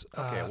guess.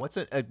 Okay, what's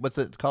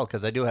it called?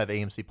 Because I do have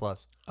AMC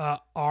Plus.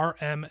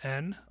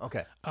 RMN.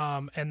 Okay.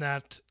 And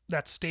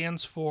that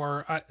stands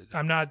for,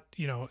 I'm not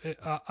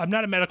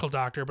a medical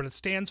doctor, but it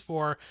stands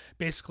for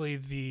basically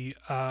the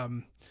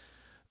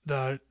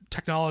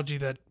technology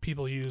that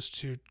people use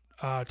to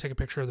take a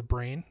picture of the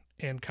brain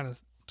and kind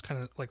of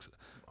like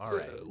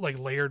like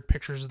layered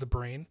pictures of the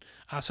brain.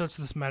 So it's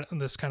this kind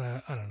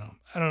of, I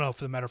don't know if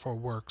the metaphor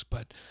works,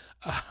 but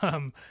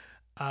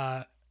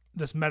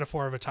this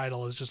metaphor of a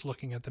title is just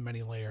looking at the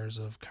many layers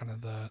of kind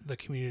of the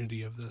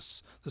community of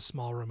this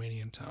small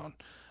Romanian town.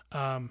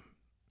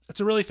 It's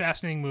a really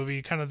fascinating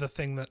movie, kind of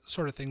the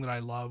sort of thing that I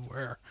love,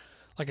 where,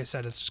 like I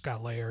said, it's just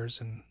got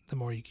layers, and the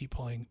more you keep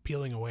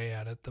peeling away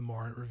at it, the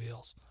more it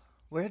reveals.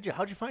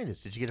 How'd you find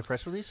this? Did you get a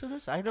press release of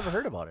this? I've never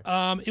heard about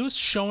it. It was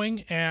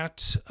showing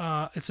at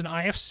it's an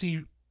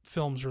IFC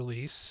Films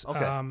release.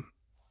 Okay.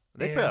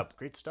 They put up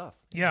great stuff.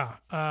 Yeah.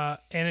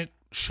 And it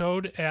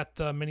showed at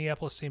the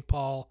Minneapolis St.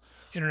 Paul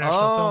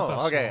International Film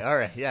Festival. Okay. All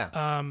right.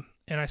 Yeah.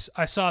 And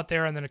I saw it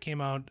there, and then it came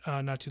out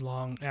not too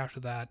long after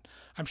that.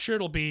 I'm sure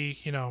it'll be,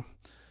 you know,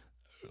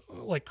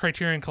 like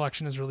Criterion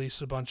Collection has released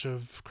a bunch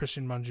of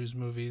Cristian Mungiu's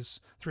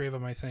movies, 3 of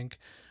them, I think.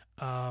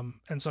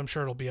 And so I'm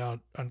sure it'll be out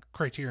on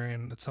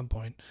Criterion at some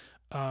point.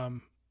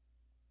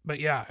 But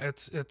yeah,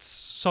 it's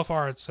so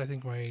far, it's, I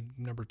think, my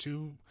number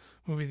 2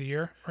 movie of the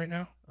year right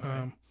now.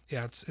 Right.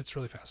 Yeah, it's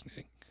really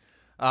fascinating.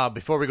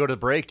 Before we go to the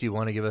break, do you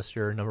want to give us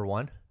your number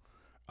 1?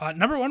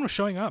 Number 1 was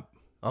Showing Up.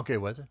 Okay,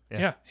 was it?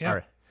 Yeah.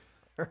 All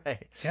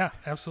right. Yeah,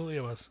 absolutely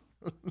it was.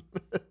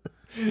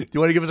 Do you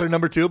want to give us our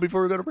number 2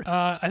 before we go to break?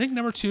 I think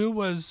number 2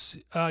 was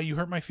You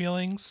Hurt My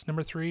Feelings.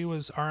 Number 3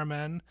 was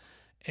RMN.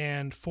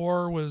 And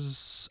 4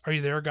 was Are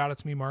You There, God?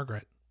 It's Me,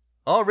 Margaret.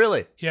 Oh,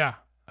 really? Yeah.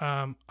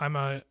 I'm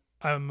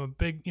a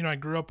big, I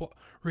grew up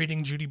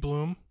reading Judy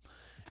Blume.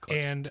 Of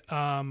course. And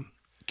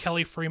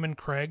Kelly Freeman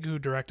Craig, who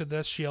directed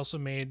this, she also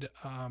made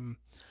The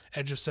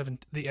Edge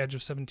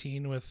of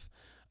 17 with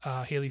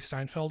Haley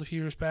Steinfeld a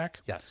few years back.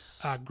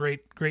 Yes.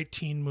 Great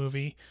teen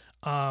movie.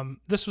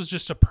 This was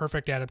just a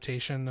perfect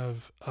adaptation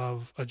of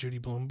a Judy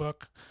Blume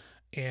book,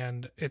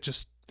 and it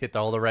just hit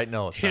all the right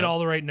notes.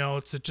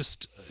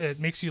 It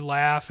makes you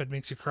laugh, it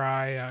makes you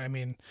cry. I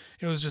mean,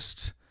 it was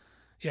just,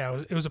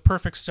 it was a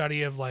perfect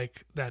study of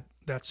like that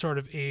sort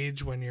of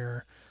age when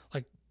you're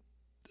like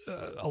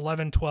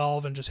 11,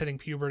 12 and just hitting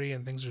puberty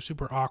and things are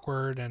super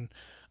awkward, and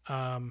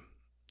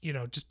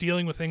just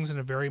dealing with things in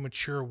a very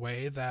mature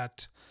way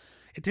that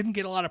it didn't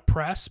get a lot of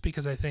press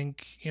because I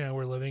think,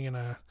 we're living in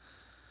a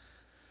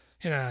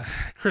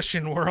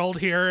Christian world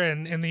here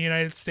in the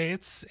United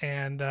States,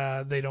 and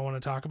they don't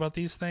want to talk about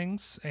these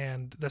things.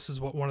 And this is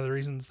one of the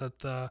reasons that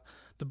the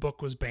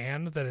book was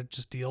banned, that it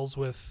just deals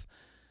with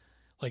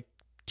like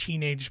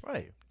teenage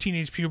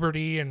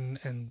puberty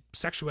and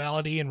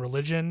sexuality and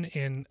religion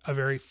in a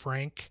very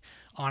frank,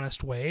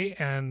 honest way.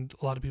 And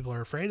a lot of people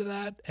are afraid of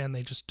that, and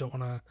they just don't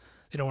want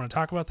to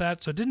talk about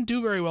that. So it didn't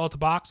do very well at the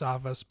box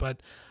office, but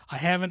I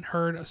haven't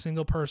heard a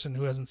single person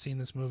who hasn't seen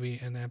this movie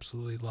and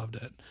absolutely loved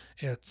it.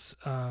 It's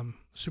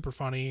super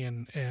funny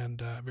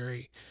and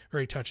very,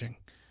 very touching.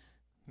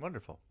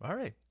 Wonderful. All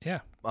right.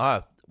 Yeah.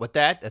 With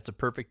that's a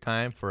perfect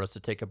time for us to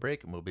take a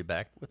break, and we'll be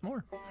back with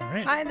more. All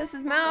right. Hi, this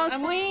is Mouse.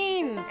 I'm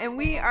Weens. And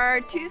we are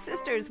two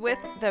sisters with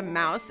the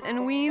Mouse and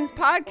Weens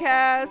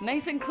podcast.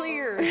 Nice and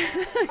clear.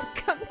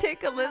 Come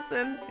take a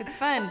listen. It's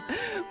fun.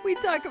 We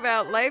talk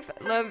about life,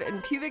 love,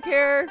 and pubic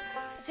hair.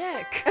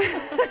 Sick.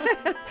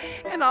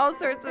 And all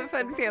sorts of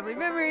fun family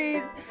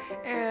memories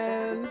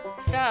and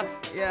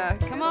Stuff. yeah,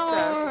 Come good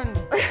on.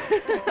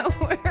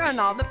 stuff. We're on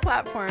all the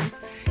platforms,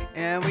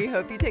 and we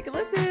hope you take a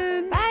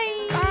listen.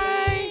 Bye. Bye.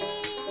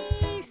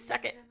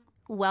 Suck it.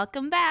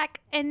 Welcome back,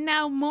 and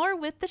now more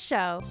with the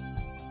show.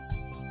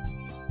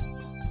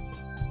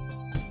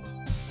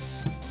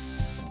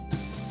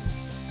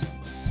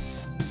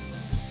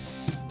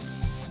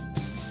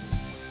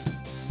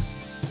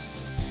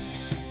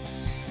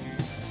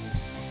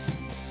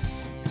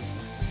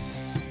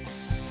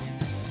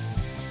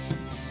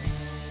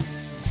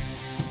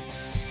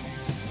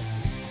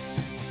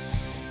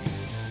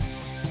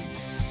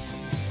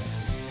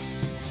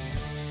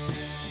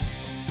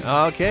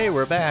 Okay,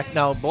 we're back.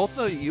 Now, both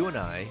of you and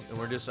I, and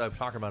we're just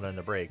talking about it on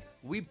the break,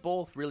 we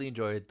both really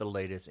enjoyed the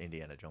latest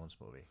Indiana Jones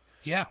movie.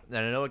 Yeah. And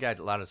I know it got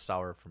a lot of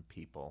sour from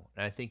people.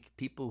 And I think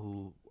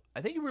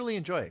you really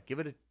enjoy it. Give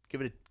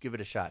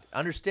it a shot.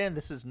 Understand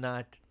this is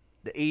not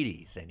the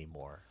 80s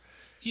anymore.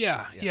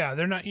 Yeah.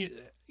 They're not,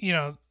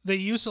 they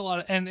used a lot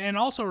of, and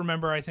also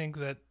remember, I think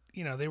that,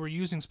 they were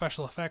using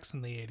special effects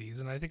in the 80s.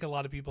 And I think a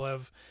lot of people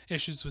have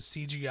issues with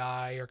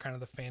CGI or kind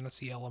of the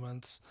fantasy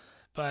elements.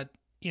 But,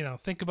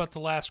 think about The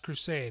Last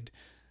Crusade.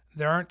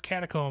 There aren't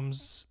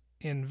catacombs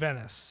in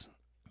Venice.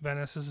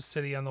 Venice is a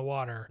city on the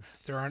water.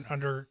 There aren't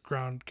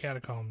underground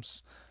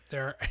catacombs.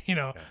 There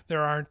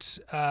aren't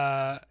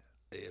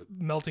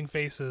melting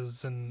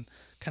faces and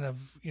kind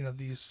of,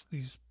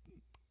 these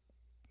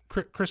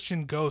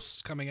Christian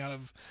ghosts coming out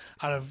of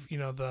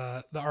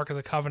the Ark of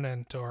the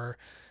Covenant or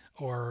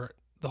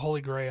the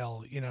Holy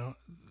Grail.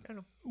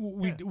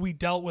 We've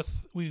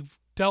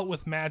dealt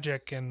with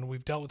magic and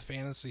we've dealt with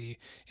fantasy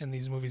in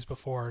these movies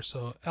before.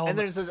 So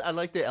I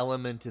like the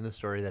element in the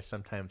story that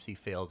sometimes he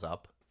fails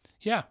up.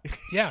 Yeah.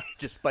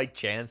 Just by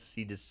chance,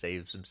 he just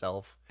saves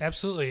himself.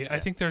 Absolutely. Yeah. I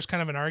think there's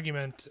kind of an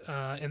argument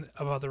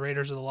about the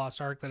Raiders of the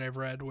Lost Ark that I've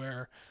read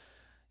where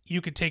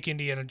you could take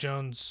Indiana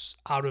Jones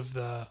out of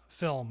the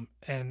film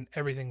and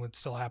everything would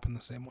still happen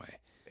the same way.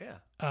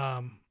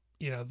 Yeah.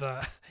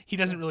 He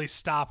doesn't really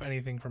stop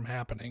anything from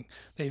happening.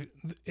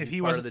 If he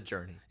part wasn't of the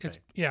journey. It's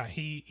right. Yeah.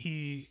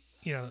 He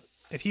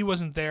if he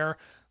wasn't there,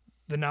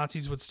 the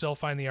Nazis would still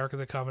find the Ark of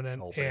the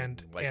Covenant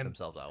and wipe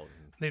themselves out.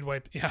 They'd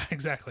wipe. Yeah,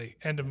 exactly.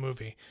 End of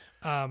movie.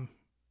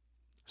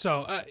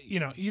 So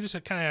you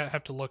just kind of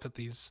have to look at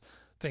these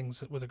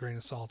things with a grain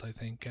of salt, I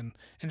think, and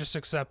just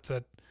accept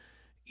that.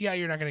 Yeah,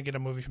 you're not going to get a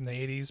movie from the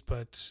 80s,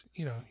 but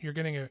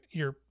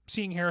you're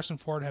seeing Harrison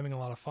Ford having a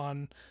lot of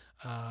fun.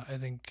 I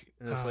think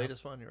in this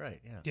latest one, you're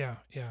right. Yeah.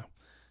 Yeah.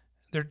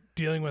 They're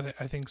dealing with it.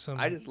 I think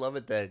I just love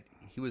it that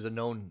he was a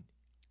known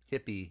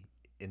hippie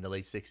in the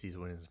late 60s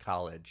when he was in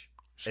college.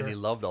 Sure. And he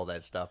loved all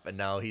that stuff, and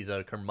now he's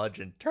a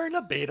curmudgeon. Turn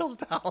the Beatles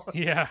down.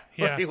 Yeah.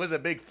 He was a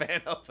big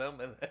fan of them.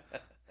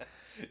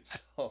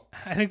 So,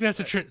 I think that's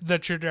the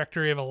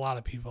trajectory of a lot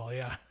of people.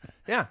 Yeah.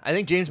 Yeah, I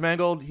think James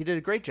Mangold, he did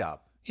a great job.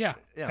 Yeah.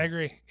 I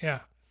agree. Yeah,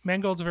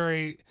 Mangold's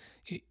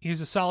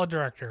he's a solid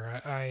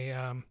director.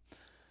 I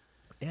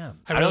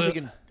don't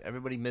think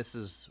everybody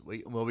misses.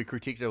 We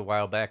critiqued it a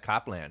while back,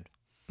 Copland,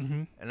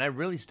 and I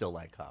really still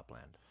like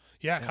Copland.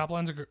 Yeah.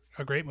 Copland's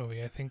a great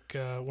movie. I think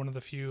one of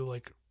the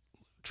few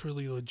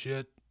truly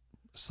legit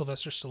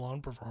Sylvester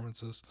Stallone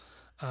performances,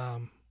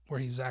 where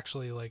he's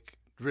actually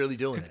really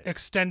doing it,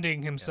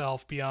 extending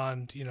himself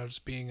beyond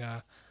just being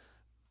a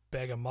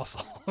bag of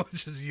muscle,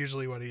 which is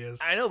usually what he is.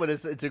 I know, but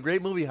it's a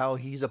great movie. How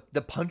he's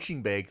the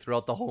punching bag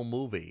throughout the whole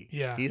movie.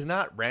 Yeah, he's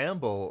not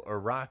Rambo or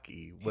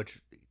Rocky, which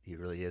he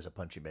really is a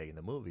punching bag in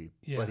the movie.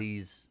 Yeah. But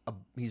he's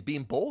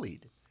being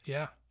bullied.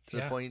 Yeah, to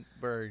the point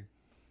where,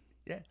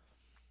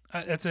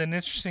 it's an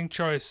interesting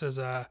choice as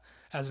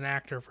an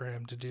actor for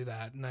him to do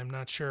that, and I'm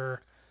not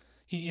sure.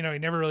 He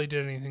never really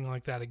did anything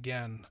like that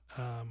again,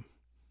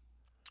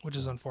 which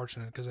is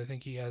unfortunate because I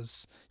think he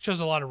shows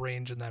a lot of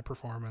range in that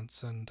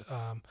performance, and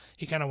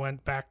he kind of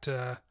went back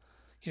to,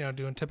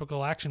 doing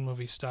typical action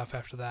movie stuff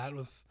after that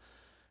with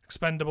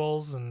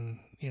Expendables and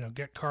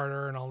Get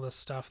Carter and all this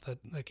stuff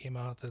that came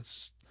out.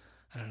 That's,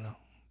 I don't know,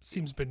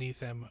 seems beneath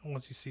him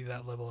once you see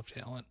that level of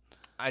talent.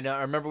 I know.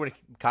 I remember when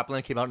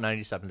Copland came out in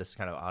 '97. This is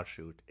kind of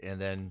offshoot, and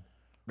then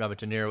Robert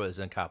De Niro was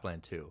in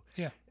Copland too.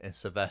 Yeah. And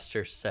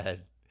Sylvester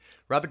said,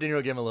 Robert De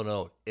Niro gave him a little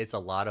note. It's a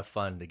lot of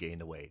fun to gain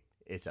the weight.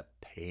 It's a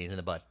pain in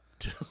the butt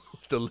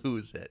to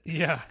lose it.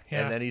 Yeah.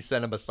 And then he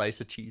sent him a slice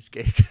of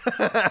cheesecake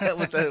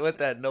with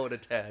that note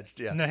attached.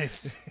 Yeah.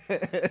 Nice.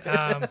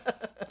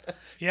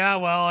 Yeah.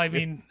 Well, I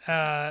mean,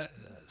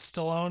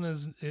 Stallone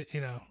is,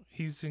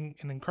 he's in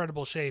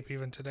incredible shape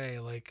even today.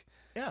 Like,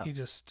 Yeah. he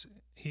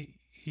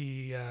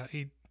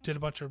did a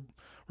bunch of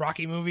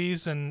Rocky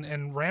movies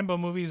and Rambo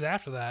movies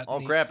after that.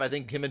 Oh crap! I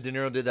think him and De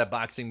Niro did that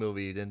boxing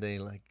movie. Didn't they?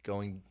 Like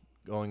going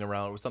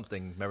around with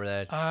something. Remember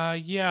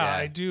that? Yeah,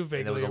 I do vaguely.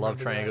 And there was a love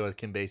remember triangle that. with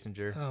Kim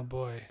Basinger. Oh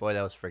boy. Boy,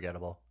 that was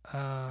forgettable.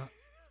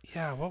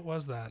 Yeah. What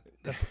was that?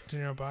 That De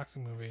Niro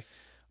boxing movie.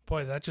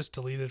 Boy, that just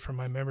deleted from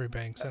my memory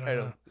banks. I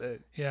don't know.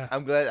 Yeah.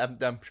 I'm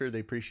glad. I'm sure they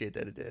appreciate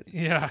that it did.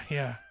 Yeah.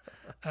 Yeah,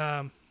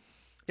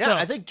 So-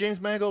 I think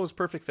James Mangold was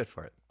perfect fit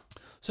for it.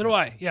 So do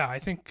I. Yeah, I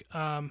think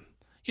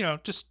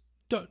just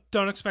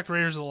don't expect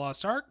Raiders of the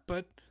Lost Ark,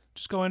 but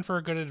just go in for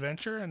a good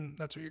adventure, and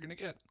that's what you're gonna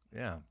get.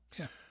 Yeah.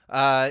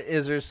 Yeah.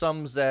 Is there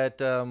some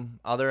that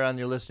other on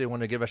your list you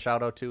want to give a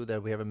shout out to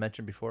that we haven't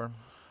mentioned before,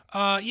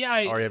 or you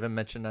haven't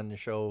mentioned on your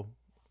show?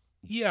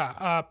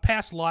 Yeah.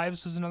 Past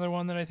Lives is another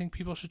one that I think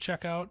people should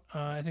check out.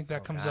 I think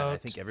that comes out. I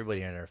think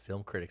everybody in our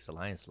Film Critics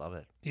Alliance love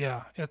it.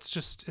 Yeah,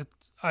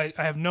 I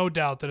have no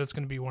doubt that it's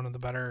going to be one of the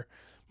better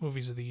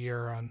movies of the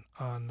year on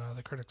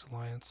the Critics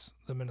Alliance,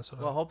 the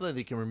Minnesota. Well, hopefully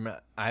they can remember.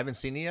 I haven't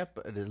seen it yet,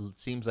 but it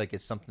seems like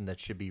it's something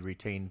that should be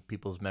retained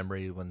people's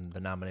memory when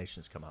the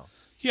nominations come out.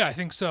 Yeah, I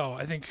think so.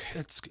 I think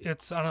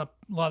it's on a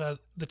lot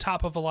of the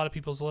top of a lot of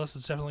people's lists.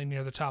 It's definitely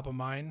near the top of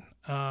mine.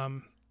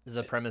 Is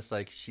the premise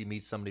like she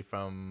meets somebody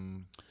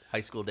from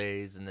high school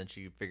days, and then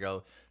she figure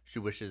out she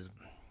wishes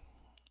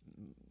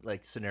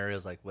like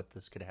scenarios like what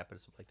this could happen,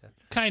 something like that.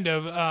 Kind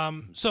of.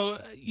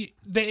 So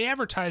they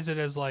advertise it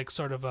as like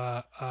sort of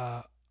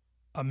a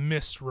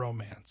missed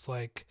romance.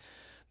 Like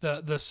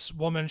this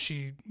woman,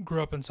 she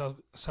grew up in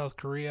South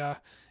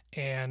Korea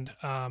and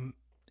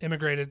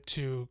immigrated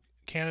to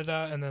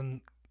Canada, and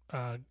then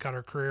got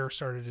her career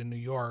started in New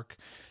York,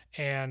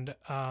 and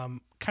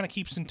kind of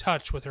keeps in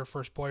touch with her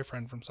first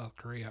boyfriend from South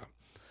Korea.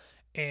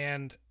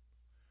 And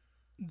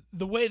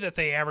the way that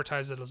they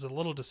advertise it is a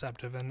little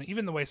deceptive, and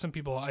even the way some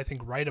people I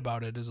think write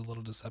about it is a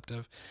little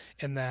deceptive,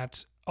 in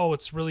that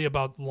it's really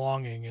about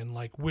longing and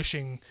like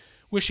wishing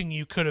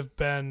you could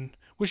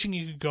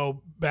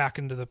go back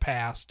into the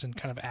past and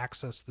kind of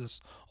access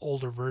this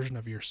older version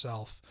of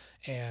yourself,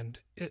 and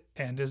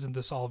isn't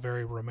this all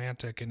very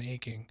romantic and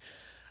aching?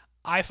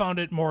 I found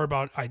it more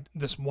about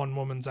this one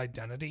woman's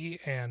identity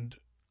and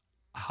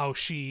how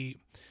she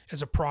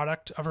is a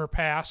product of her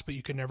past, but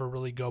you can never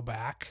really go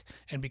back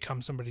and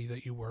become somebody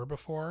that you were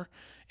before,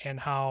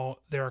 and how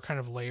there are kind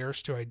of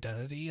layers to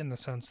identity in the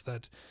sense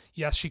that,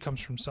 yes, she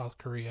comes from South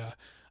Korea.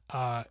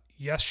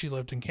 Yes, she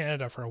lived in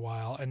Canada for a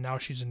while, and now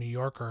she's a New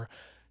Yorker.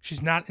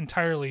 She's not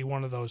entirely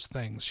one of those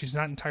things. She's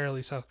not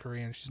entirely South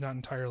Korean. She's not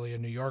entirely a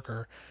New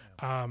Yorker.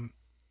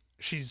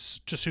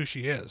 She's just who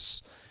she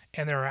is.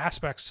 And there are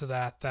aspects to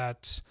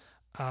that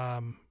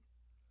are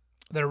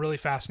really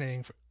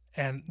fascinating,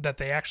 and that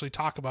they actually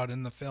talk about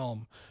in the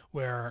film,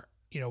 where,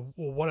 well,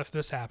 what if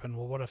this happened?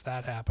 Well, what if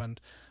that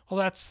happened? Well,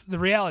 that's the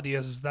reality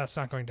is that's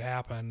not going to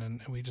happen,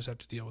 and we just have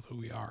to deal with who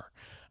we are.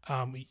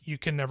 You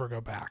can never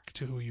go back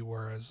to who you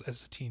were as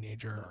a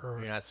teenager.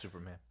 You're not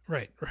Superman.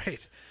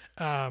 Right.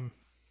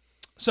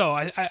 So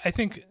I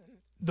think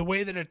the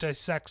way that it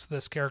dissects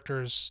this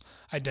character's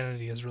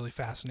identity is really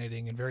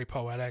fascinating and very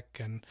poetic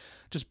and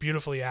just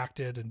beautifully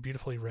acted and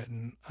beautifully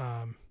written.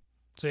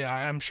 So yeah,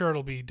 I'm sure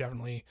it'll be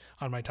definitely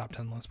on my top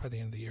 10 list by the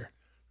end of the year.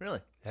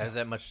 Really? It has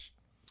that much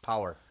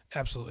power.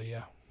 Absolutely,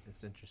 yeah.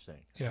 It's interesting.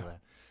 Yeah.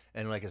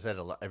 And like I said,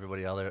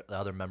 the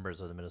other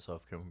members of the Minnesota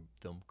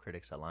Film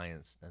Critics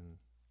Alliance, and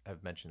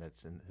I've mentioned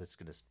it's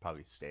going to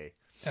probably stay.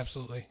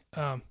 Absolutely.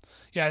 Yeah,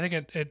 I think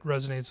it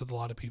resonates with a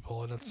lot of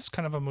people, and it's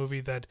kind of a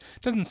movie that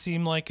doesn't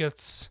seem like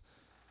it's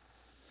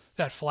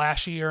that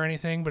flashy or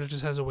anything, but it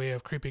just has a way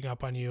of creeping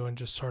up on you and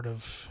just sort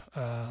of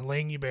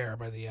laying you bare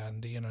by the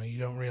end. You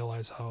don't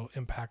realize how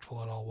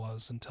impactful it all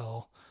was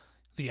until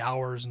the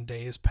hours and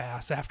days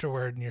pass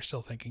afterward, and you're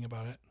still thinking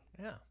about it.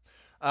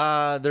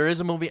 Yeah. There is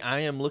a movie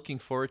I am looking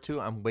forward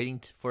to. I'm waiting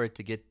for it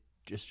to get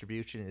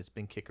distribution. It's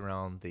been kicking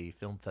around the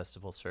film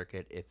festival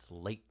circuit. It's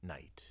Late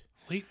Night.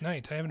 Late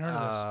Night. I haven't heard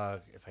of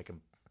this. If I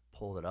can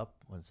pull it up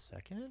 1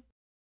 second.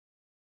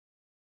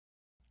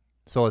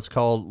 So it's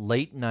called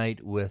Late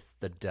Night with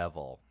the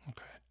Devil.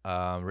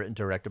 Okay. Written,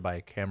 directed by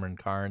Cameron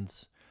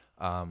Carnes.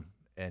 And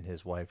and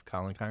his wife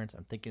Colin Carnes.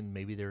 I'm thinking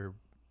maybe they're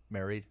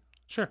married.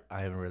 Sure.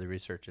 I haven't really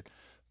researched it,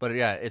 but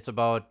yeah, it's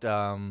about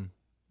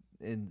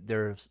they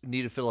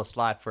need to fill a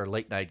slot for a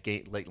late night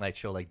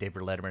show like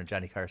David Letterman and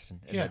Johnny Carson,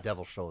 and Yeah. the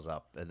devil shows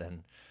up, and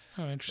then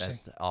Oh, interesting.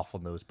 that's awful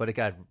news. But it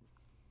got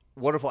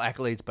wonderful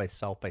accolades by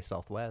South by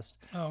Southwest.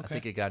 Oh, okay. I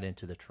think it got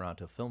into the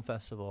Toronto Film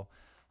Festival.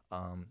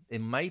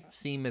 It might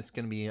seem it's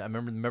going to be. I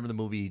remember the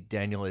movie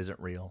Daniel Isn't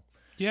Real,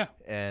 Yeah.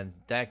 and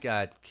that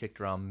got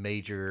kicked around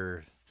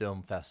major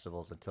film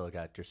festivals until it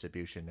got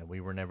distribution, and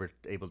we were never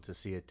able to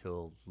see it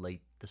till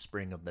late the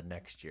spring of the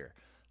next year.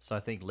 So I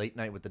think Late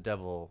Night with the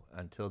Devil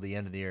until the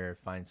end of the year,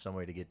 find some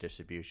way to get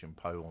distribution.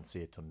 Probably won't see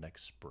it till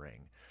next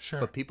spring. Sure.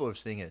 But people are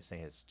seeing it,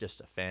 saying it's just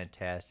a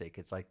fantastic.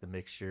 It's like the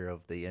mixture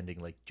of the ending,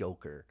 like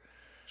Joker,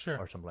 Sure.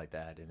 or something like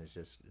that, and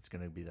it's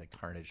going to be like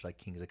Carnage, like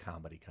Kings of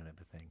Comedy kind of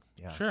a thing.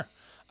 Yeah. Sure.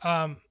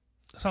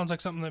 Sounds like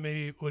something that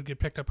maybe would get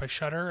picked up by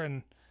Shudder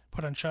and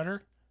put on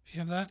Shudder. If you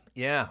have that.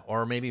 Yeah,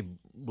 or maybe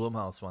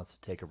Blumhouse wants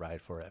to take a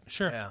ride for it.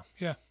 Sure. Yeah.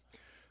 Yeah.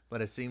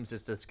 But it seems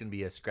it's just going to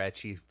be a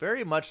scratchy,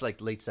 very much like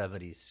late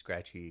 70s,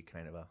 scratchy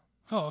kind of a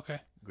Oh,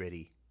 okay.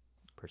 gritty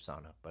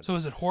persona. But So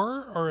is it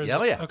horror or is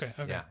yeah, it? yeah. Okay.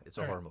 Okay. Yeah, it's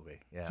a All right. horror movie.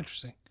 Yeah.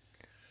 Interesting.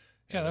 And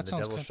Yeah, then that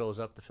sounds the devil good. shows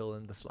up to fill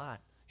in the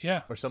slot.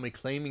 Yeah. Or somebody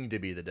claiming to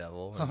be the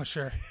devil. Oh,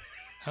 sure.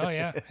 Oh,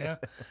 yeah. Yeah.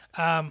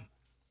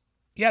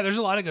 Yeah, there's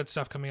a lot of good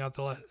stuff coming out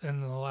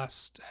in the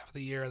last half of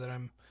the year that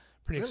I'm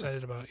pretty Really?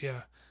 excited about.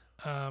 Yeah.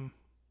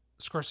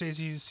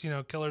 Scorsese's,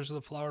 Killers of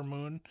the Flower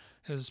Moon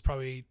is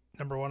probably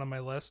number one on my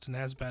list and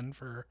has been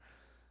for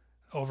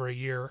over a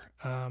year.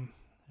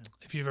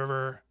 If you've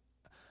ever,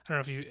 I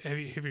don't know if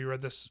have you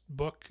read this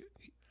book?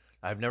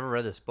 I've never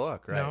read this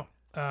book, right?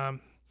 No.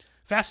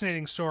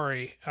 Fascinating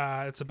story.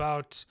 It's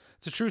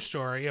a true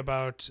story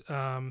about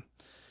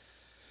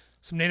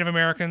some Native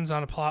Americans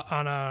on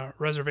a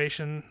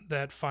reservation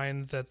that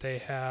find that they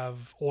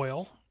have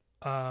oil,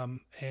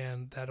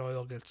 and that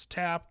oil gets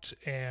tapped,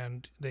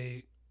 and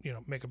they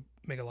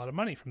make a lot of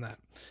money from that.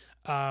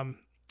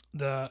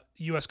 The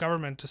U.S.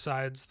 government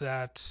decides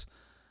that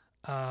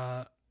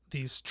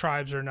these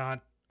tribes are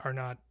not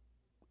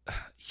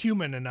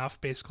human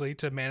enough, basically,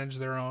 to manage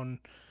their own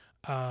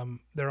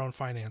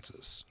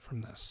finances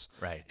from this.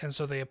 Right. And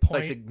so they It's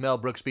appoint. like the Mel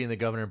Brooks being the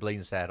governor of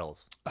Blazing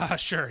Saddles.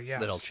 Sure, yes.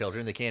 Little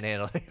children, they can't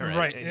handle it.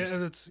 Right.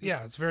 It's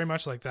very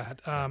much like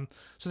that.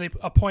 So they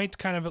appoint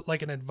kind of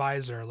like an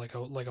advisor, like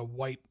a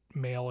white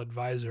male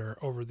advisor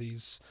over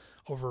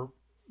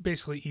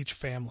basically each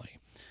family.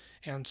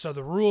 And so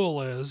the rule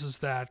is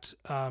that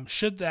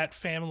should that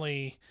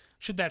family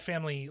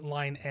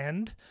line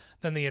end,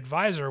 then the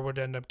advisor would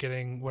end up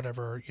getting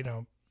whatever,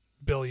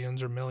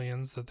 billions or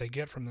millions that they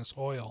get from this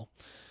oil.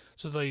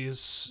 So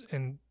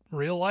in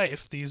real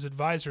life, these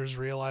advisors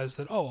realize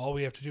that, all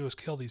we have to do is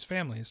kill these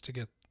families to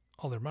get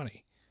all their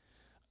money.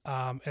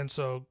 And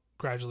so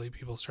gradually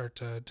people start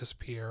to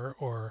disappear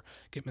or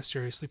get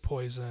mysteriously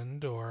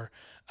poisoned or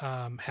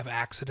have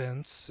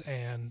accidents.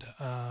 And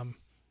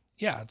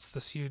it's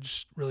this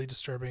huge, really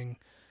disturbing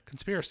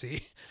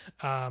conspiracy.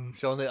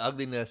 Showing the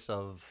ugliness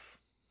of,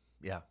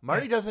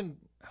 Marty doesn't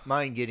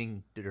mind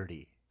getting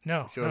dirty.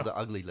 No. Shows the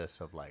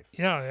ugliness of life.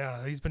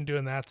 Yeah. He's been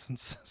doing that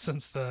since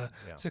the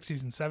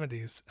 60s and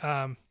 70s.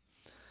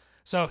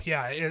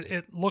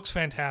 It looks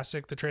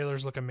fantastic. The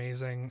trailers look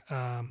amazing.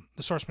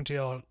 The source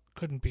material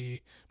couldn't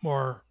be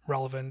more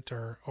relevant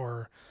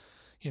or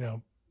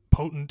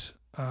potent.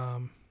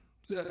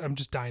 I'm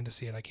just dying to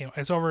see it. I can't.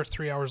 It's over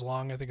 3 hours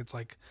long. I think it's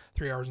like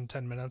 3 hours and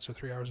 10 minutes or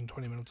 3 hours and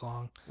 20 minutes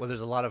long. Well,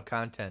 there's a lot of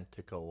content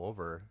to go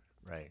over,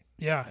 right?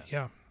 Yeah.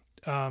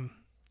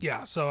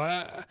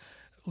 So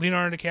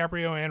Leonardo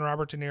DiCaprio and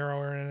Robert De Niro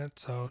are in it.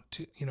 So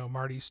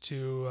Marty's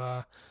two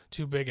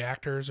big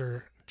actors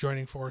are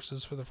joining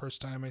forces for the first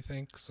time, I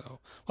think.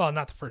 So, well,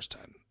 not the first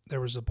time. There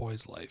was A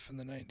Boy's Life in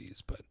the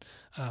 90s, but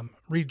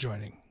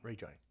rejoining.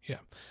 Yeah.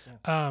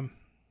 So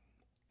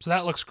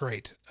that looks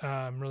great.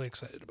 I'm really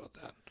excited about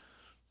that.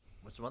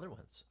 What's some other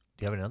ones?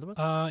 Do you have another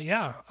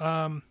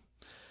one?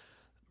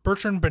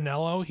 Bertrand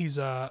Bonello. He's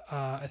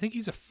I think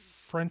he's a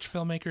French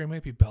filmmaker. He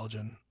might be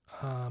Belgian.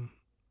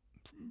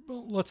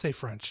 Let's say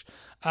French.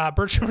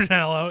 Bertrand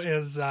Bonello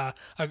is a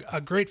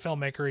great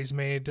filmmaker. He's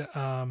made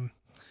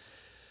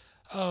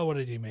what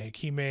did he make?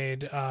 He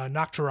made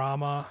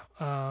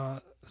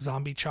Nocturama,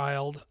 Zombie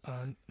Child.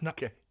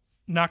 Okay.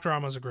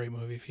 Nocturama is a great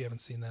movie if you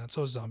haven't seen that.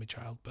 So is Zombie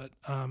Child, but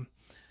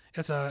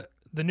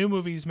the new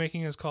movie he's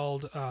making is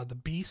called The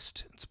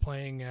Beast. It's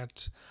playing I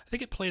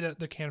think it played at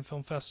the Cannes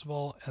Film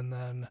Festival, and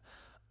then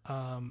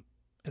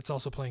it's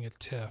also playing at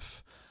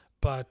TIFF.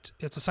 But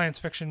it's a science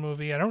fiction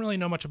movie. I don't really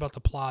know much about the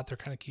plot. They're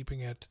kind of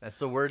keeping it. That's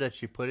the word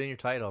that you put in your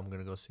title. I'm going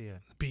to go see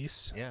it. The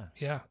Beast. Yeah.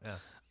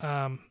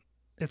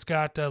 It's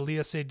got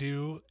Léa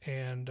Seydoux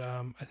and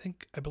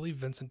I believe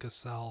Vincent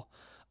Cassel.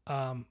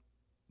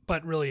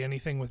 But really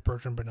anything with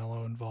Bertrand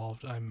Bonello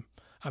involved, I'm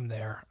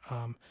there.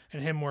 And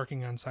him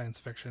working on science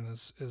fiction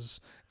is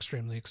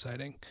extremely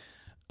exciting.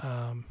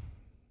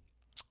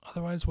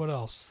 Otherwise, what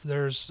else?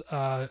 There's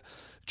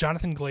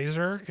Jonathan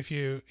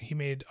Glazer. He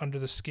made Under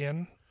the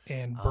Skin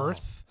and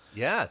Birth.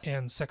 Yes.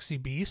 and Sexy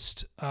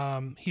Beast. I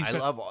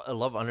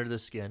love Under the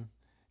Skin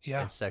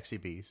yeah, and Sexy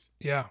Beast.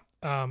 yeah.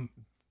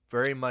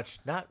 Very much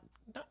not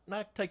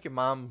take your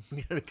mom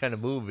kind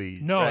of movie.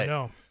 No, right?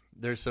 no.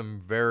 There's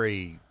some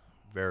very,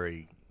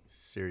 very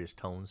serious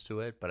tones to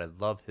it, but I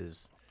love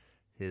his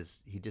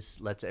he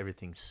just lets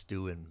everything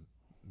stew and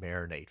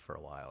marinate for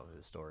a while in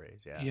his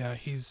stories. Yeah. Yeah,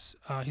 he's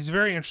a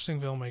very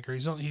interesting filmmaker.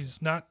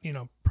 He's not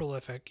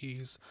prolific.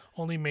 He's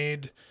only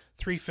made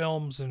 3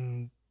 films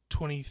in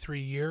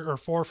 23 years, or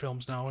 4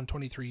 films now in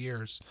 23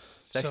 years.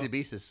 Sexy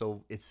Beast is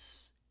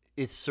it's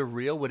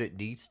surreal what it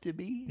needs to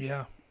be.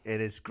 Yeah.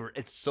 And it's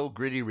so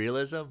gritty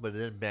realism, but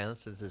then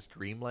balances this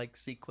dreamlike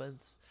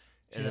sequence.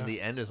 And then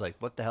the end is like,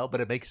 what the hell?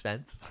 But it makes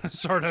sense.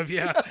 Sort of,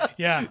 yeah,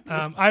 yeah.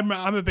 I'm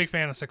a big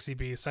fan of Sexy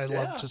Beast. I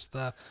love just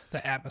the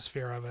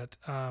atmosphere of it,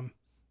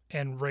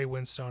 and Ray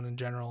Winstone in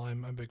general.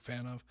 I'm a big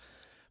fan of.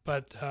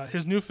 But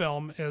his new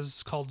film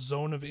is called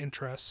Zone of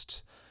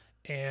Interest,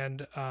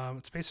 and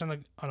it's based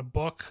on a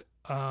book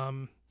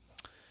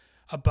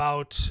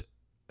about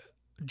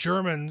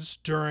Germans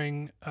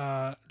during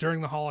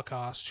the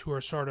Holocaust who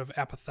are sort of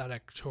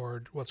apathetic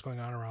toward what's going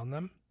on around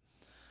them.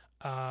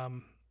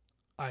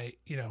 I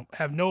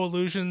have no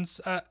illusions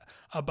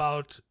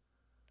about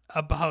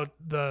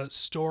the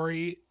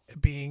story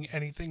being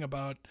anything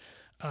about.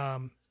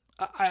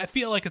 I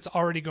feel like it's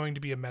already going to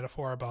be a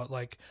metaphor about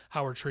like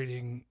how we're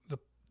treating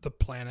the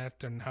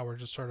planet and how we're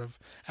just sort of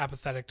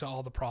apathetic to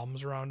all the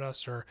problems around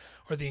us, or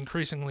the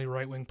increasingly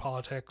right wing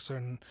politics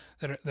and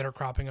that are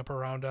cropping up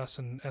around us,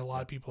 and a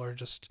lot of people are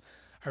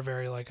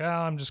very like,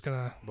 I'm just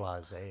gonna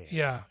blasé.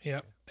 Yeah,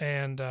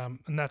 and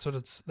that's what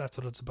it's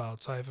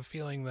about. So I have a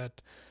feeling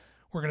that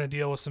we're going to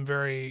deal with some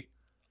very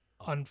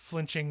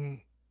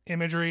unflinching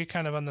imagery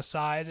kind of on the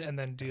side, and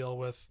then deal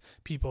with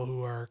people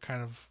who are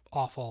kind of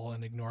awful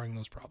and ignoring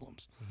those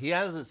problems. He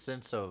has a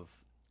sense of,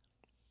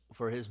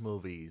 for his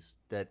movies,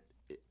 that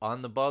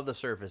above the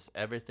surface,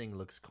 everything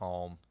looks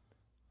calm,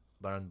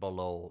 but on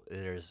below,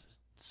 there's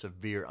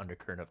severe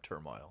undercurrent of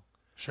turmoil.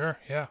 Sure,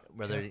 yeah.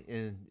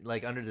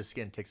 Like Under the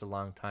Skin takes a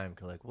long time.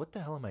 Like, what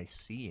the hell am I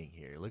seeing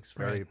here? It looks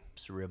very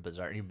surreal and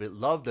bizarre. And you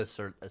love the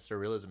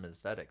surrealism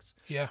aesthetics.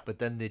 Yeah. But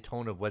then the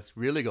tone of what's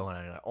really going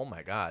on, you're like, oh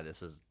my God,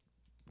 this is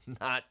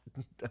not,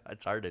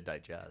 it's hard to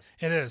digest.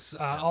 It is.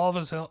 All of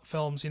his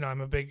films,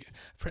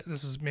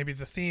 this is maybe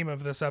the theme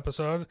of this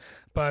episode,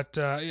 but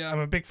I'm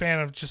a big fan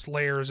of just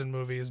layers in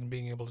movies and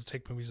being able to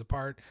take movies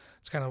apart.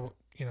 It's kind of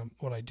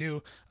what I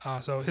do.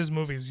 So his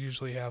movies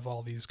usually have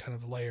all these kind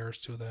of layers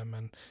to them,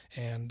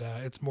 and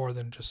it's more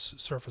than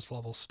just surface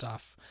level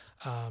stuff.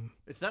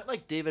 It's not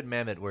like David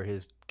Mamet where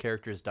his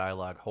character's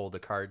dialogue hold the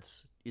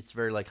cards. It's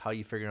very like how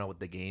you figuring out what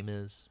the game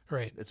is.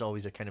 Right. It's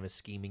always a kind of a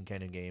scheming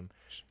kind of game.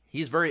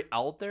 He's very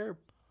out there,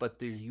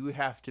 but you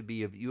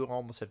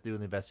almost have to do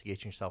an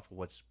investigation yourself of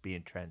what's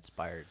being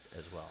transpired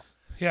as well.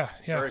 Yeah,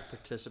 It's very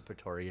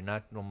participatory. You're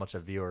not much a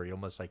viewer. You're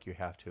almost like you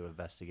have to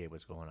investigate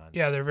what's going on.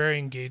 Yeah, they're very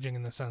engaging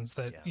in the sense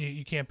that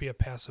you can't be a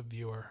passive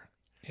viewer.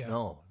 Yeah.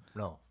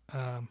 No.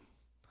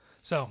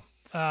 So,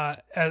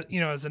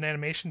 as an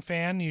animation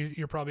fan,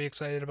 you're probably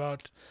excited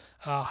about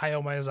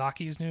Hayao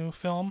Miyazaki's new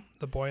film,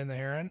 The Boy and the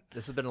Heron.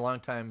 This has been a long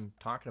time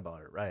talking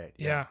about it, right?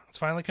 Yeah, it's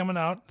finally coming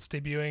out. It's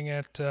debuting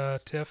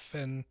at TIFF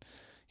in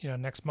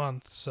next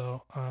month,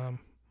 so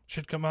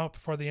should come out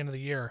before the end of the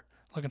year.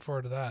 Looking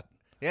forward to that.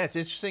 Yeah, it's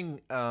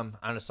interesting. On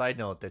a side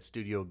note, that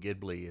Studio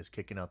Ghibli is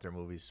kicking out their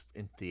movies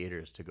in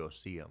theaters to go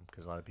see them,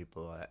 because a lot of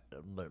people,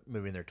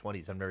 maybe in their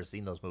 20s, have never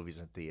seen those movies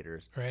in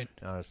theaters. Right.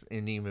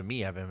 And even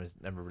me, I've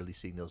never really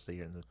seen those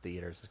in the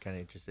theaters. It's kind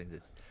of interesting to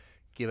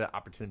give an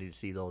opportunity to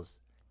see those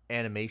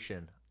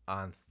animation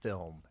on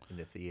film in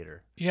the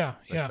theater. Yeah,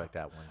 Looks like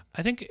that one.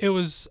 I think it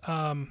was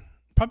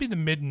probably the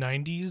mid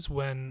 90s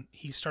when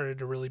he started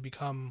to really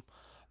become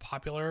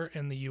popular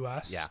in the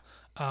U.S. Yeah.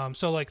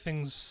 So like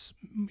things,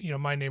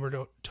 My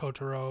Neighbor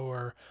Totoro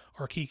or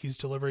Kiki's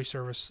Delivery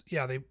Service.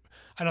 Yeah,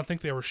 I don't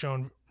think they were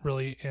shown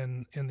really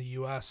in the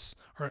U.S.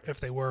 or if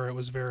they were, it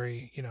was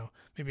very,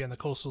 maybe in the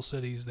coastal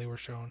cities they were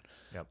shown.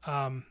 Yep.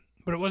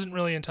 But it wasn't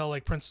really until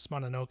like Princess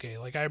Mononoke.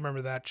 Like I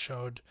remember that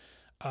showed,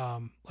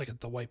 like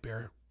at the White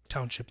Bear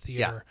Township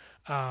Theater.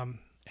 Yeah.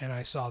 And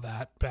I saw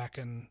that back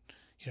in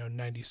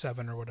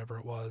 97 or whatever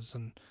it was,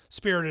 and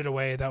Spirited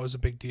Away, that was a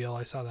big deal.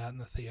 I saw that in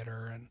the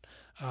theater,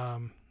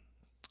 and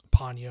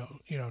Ponyo,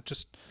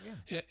 just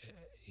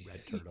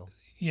Red Turtle.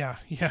 Yeah.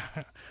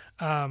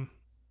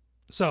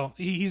 So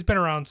he's been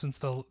around since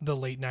the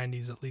late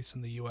 90s, at least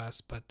in the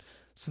US, but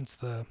since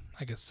the,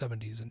 I guess,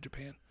 70s in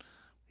Japan.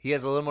 He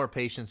has a little more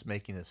patience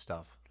making his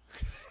stuff.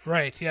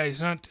 Right. Yeah, he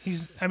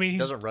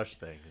doesn't rush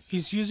things.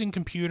 He's using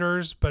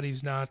computers, but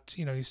he's not,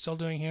 he's still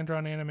doing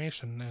hand-drawn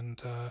animation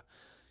and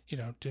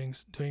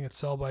doing it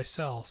cell by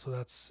cell, so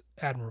that's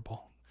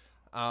admirable.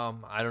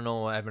 I don't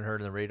know. I haven't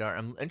heard on the radar.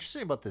 I'm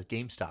interested about this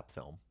GameStop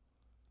film.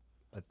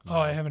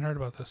 I haven't heard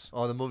about this.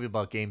 Oh, the movie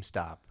about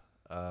GameStop.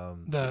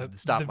 The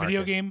stock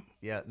video market. game?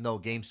 Yeah, no,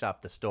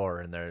 GameStop, the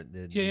store, and they're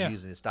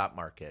using the stock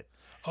market.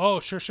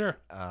 Oh, sure.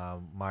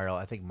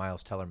 I think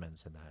Miles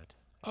Tellerman's in that.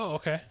 Oh,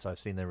 okay. So I've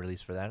seen the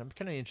release for that. I'm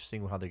kind of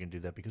interesting how they're going to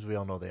do that because we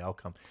all know the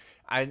outcome.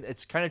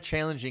 It's kind of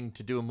challenging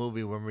to do a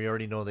movie when we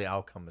already know the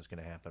outcome is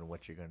going to happen,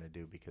 what you're going to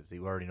do, because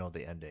you already know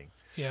the ending.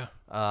 Yeah.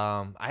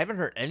 I haven't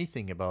heard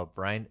anything about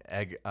Robert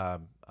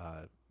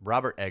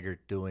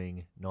Eggert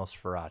doing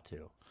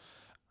Nosferatu.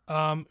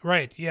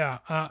 Right. Yeah.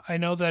 I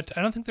know that.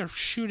 I don't think they're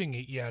shooting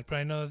it yet, but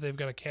I know that they've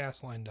got a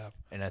cast lined up.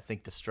 And I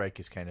think the strike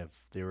is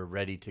they were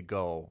ready to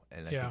go,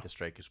 and I think the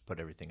strike has put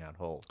everything on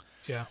hold.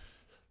 Yeah.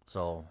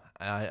 So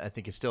I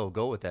think it's still a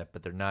go with that,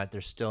 but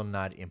they're still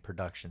not in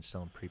production,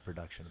 still in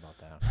pre-production about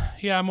that.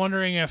 Yeah, I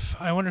wonder who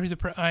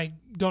I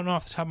don't know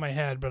off the top of my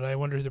head, but I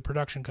wonder who the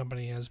production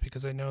company is,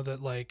 because I know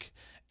that like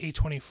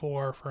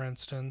A24, for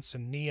instance,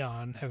 and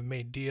Neon have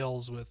made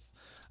deals with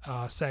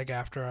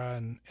SAG-AFTRA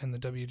and the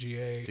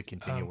WGA To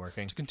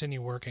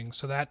continue working.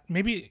 So that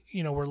maybe,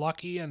 we're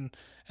lucky and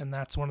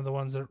that's one of the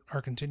ones that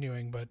are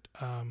continuing, but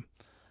I'm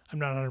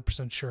not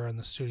 100% sure on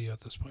the studio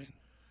at this point.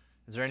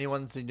 Is there any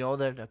ones you know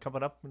that are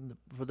coming up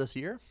for this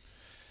year?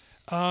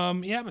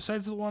 Yeah,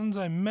 besides the ones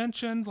I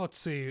mentioned, let's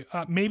see.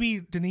 Maybe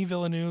Denis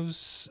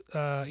Villeneuve's,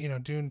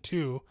 Dune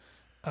 2.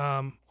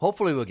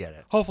 Hopefully we'll get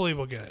it.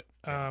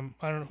 I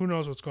don't know. Who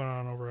knows what's going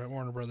on over at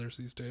Warner Brothers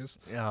these days?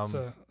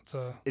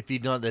 If you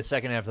know the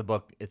second half of the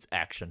book, it's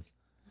action.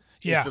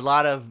 Yeah. It's a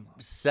lot of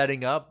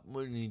setting up.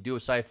 When you do a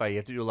sci-fi, you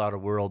have to do a lot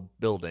of world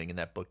building, and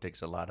that book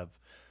takes a lot of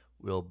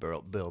world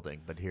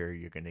building. But here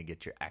you're going to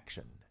get your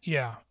action.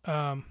 Yeah.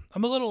 I'm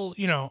a little,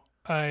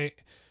 I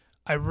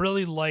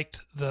really liked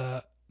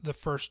the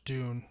first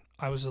Dune.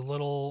 I was a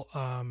little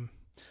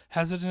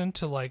hesitant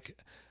to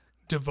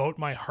devote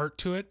my heart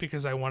to it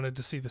because I wanted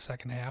to see the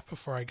second half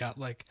before I got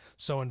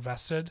so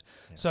invested.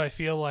 Yeah. So I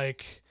feel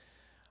like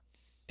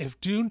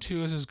if Dune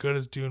 2 is as good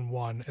as Dune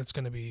 1, it's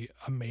going to be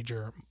a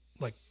major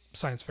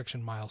science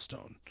fiction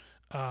milestone.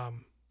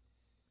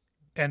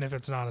 And if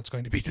it's not, it's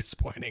going to be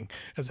disappointing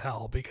as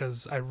hell,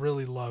 because I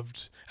really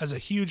loved, as a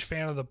huge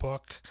fan of the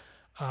book,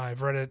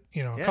 I've read it,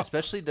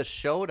 especially the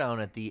showdown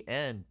at the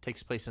end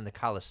takes place in the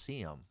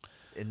Colosseum.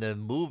 In the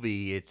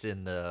movie, it's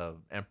in the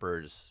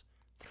Emperor's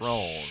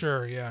throne.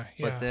 Sure, yeah.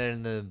 But then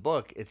in the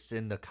book, it's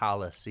in the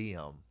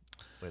Colosseum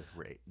with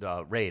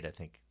Raid, I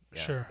think.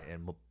 Yeah, sure.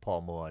 And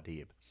Paul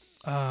Muad'Dib.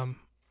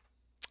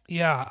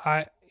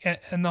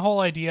 And the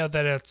whole idea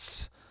that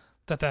it's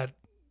that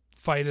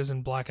fight is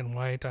in black and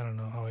white, I don't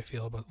know how I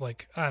feel, but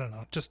I don't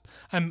know. Just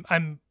I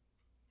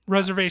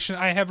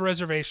have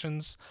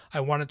reservations.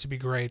 I want it to be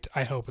great.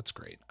 I hope it's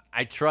great.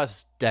 I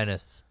trust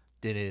Dennis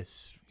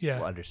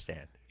will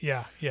understand.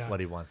 Yeah. What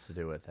he wants to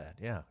do with that.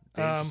 Yeah.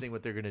 Be interesting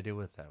what they're going to do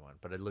with that one.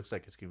 But it looks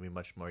like it's going to be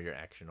much more your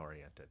action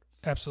oriented.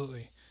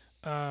 Absolutely.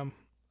 I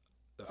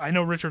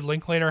know Richard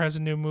Linklater has a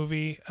new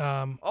movie.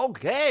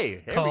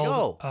 Okay. Here we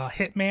go.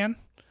 Hitman.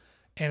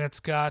 And it's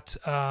got,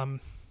 now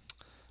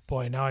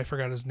I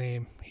forgot his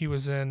name. He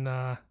was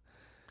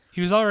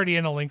already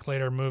in a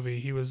Linklater movie.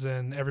 He was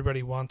in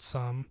Everybody Wants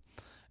Some.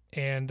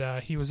 And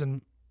he was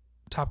in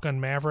Top Gun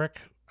Maverick.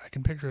 I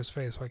can picture his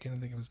face. Why can't I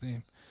think of his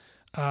name?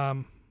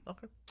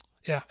 Okay.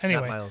 Yeah.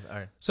 Anyway, all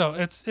right. So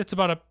it's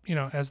about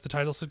as the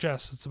title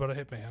suggests, it's about a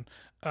hitman.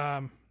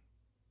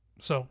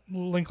 So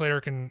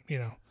Linklater can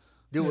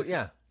do it.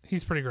 Yeah,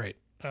 he's pretty great.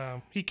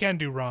 He can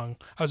do wrong.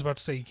 I was about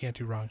to say he can't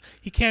do wrong.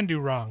 He can do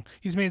wrong.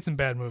 He's made some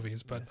bad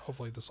movies, but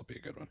hopefully this will be a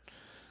good one.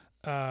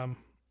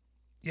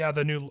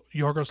 The new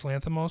Yorgos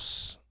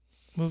Lanthimos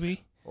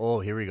movie. Oh,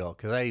 here we go.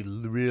 Because I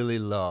really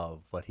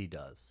love what he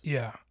does.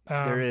 Yeah,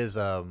 there is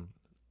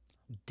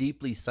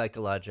deeply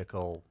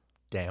psychological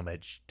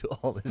damage to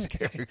all his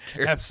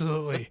characters.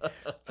 Absolutely.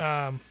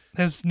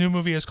 His new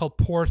movie is called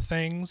Poor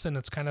Things, and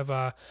it's kind of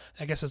I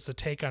guess it's a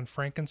take on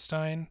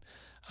Frankenstein.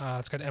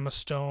 It's got Emma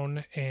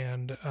Stone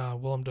and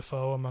Willem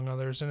Dafoe, among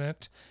others, in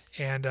it.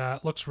 And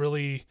it looks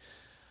really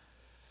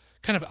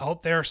kind of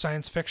out there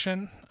science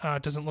fiction.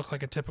 It doesn't look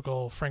like a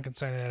typical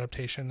Frankenstein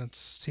adaptation. It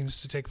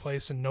seems to take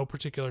place in no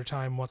particular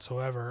time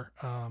whatsoever.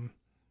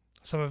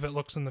 Some of it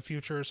looks in the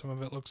future. Some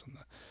of it looks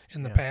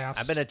in the past.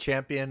 I've been a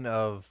champion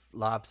of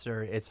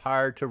Lobster. It's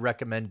hard to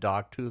recommend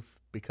Dogtooth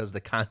because of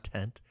the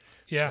content.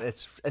 Yeah.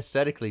 It's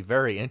aesthetically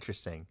very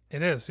interesting.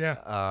 It is,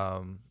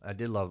 yeah. I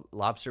did love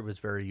Lobster was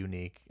very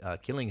unique.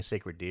 Killing a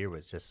Sacred Deer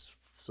was just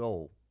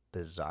so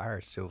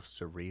bizarre, so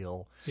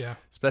surreal. Yeah.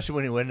 Especially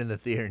when you went in the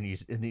theater and you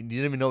didn't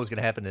even know what was going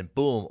to happen, and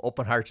boom,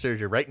 open heart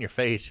surgery right in your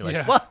face. You're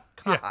like, what?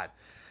 God. Yeah.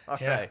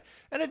 Okay. Yeah.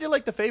 And I did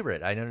like The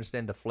Favorite. I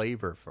understand the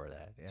flavor for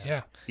that.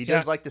 Yeah. He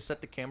does like to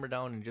set the camera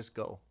down and just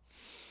go.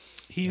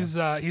 He's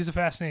a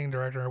fascinating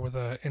director with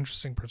an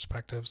interesting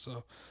perspective.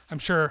 So I'm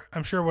sure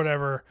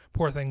whatever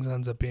Poor Things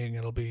ends up being,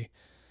 it'll be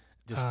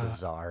just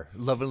bizarre,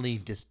 lovingly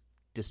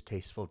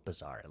distasteful,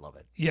 bizarre. I love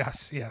it.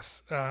 Yes.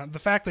 The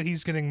fact that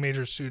he's getting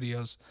major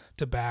studios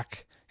to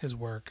back his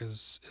work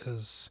is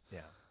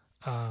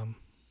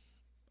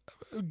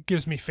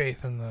gives me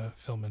faith in the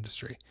film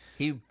industry.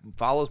 He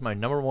follows my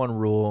number one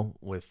rule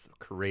with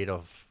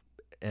creative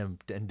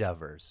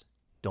endeavors: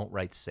 don't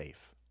write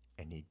safe,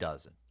 and he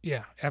doesn't.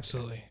 Yeah,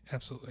 absolutely.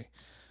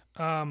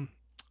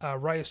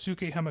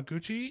 Ryosuke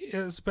Hamaguchi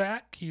is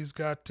back. He's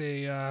got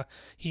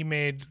he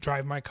made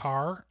Drive My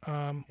Car,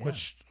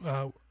 which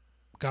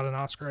got an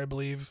Oscar, I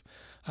believe,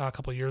 a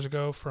couple of years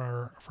ago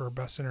for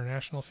Best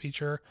International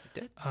Feature.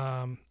 It did.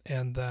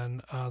 And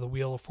then The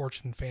Wheel of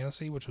Fortune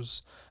Fantasy, which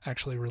was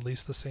actually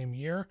released the same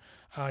year.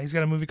 He's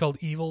got a movie called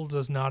Evil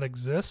Does Not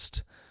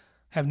Exist.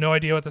 Have no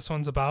idea what this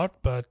one's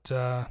about, but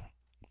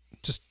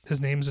just his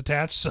name's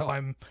attached, so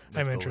I'm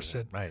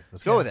interested. Right.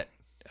 Let's go with it.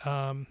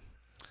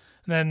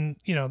 Then,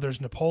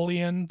 there's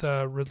Napoleon,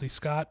 the Ridley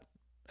Scott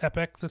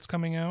epic that's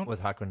coming out.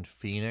 With Joaquin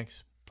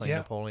Phoenix playing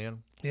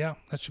Napoleon. Yeah,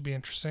 that should be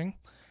interesting.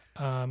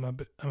 I'm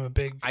a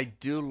big... I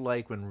do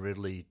like when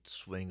Ridley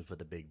swings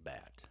with a big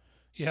bat.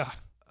 Yeah.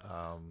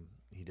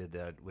 He did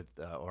that with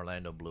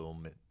Orlando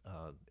Bloom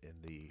in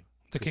the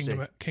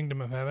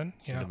Kingdom of Heaven.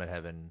 Yeah. Kingdom of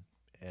Heaven,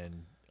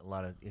 and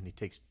he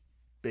takes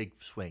big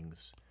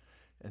swings,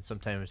 and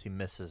sometimes he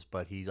misses,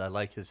 but I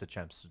like his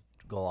attempts to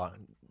go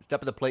on,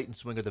 step at the plate and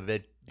swing with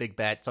a big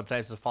bat.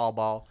 Sometimes it's a foul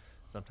ball,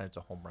 sometimes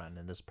a home run,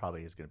 and this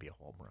probably is going to be a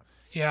home run.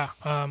 Yeah.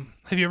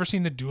 Have you ever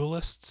seen The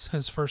Duelists,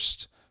 his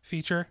first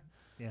feature?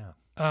 Yeah.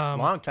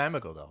 Long time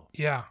ago, though.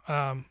 Yeah.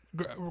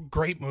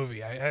 Great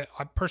movie. I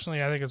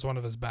personally, I think it's one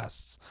of his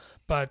bests.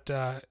 But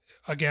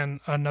again,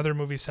 another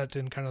movie set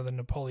in kind of the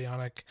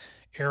Napoleonic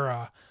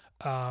era,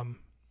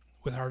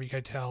 with Harvey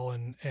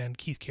Keitel and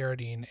Keith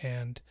Carradine,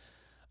 and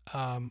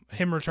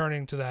him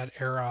returning to that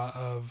era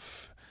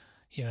of,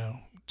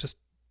 just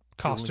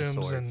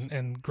costumes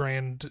and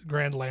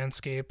grand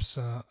landscapes.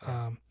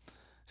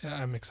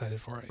 I'm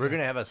excited for it. We're going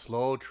to have a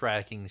slow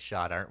tracking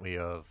shot, aren't we,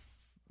 of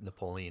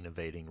Napoleon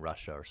invading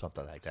Russia or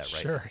something like that,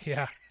 right? Sure.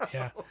 Yeah.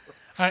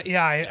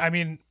 I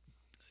mean,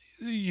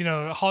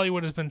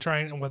 Hollywood has been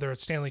trying, whether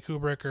it's Stanley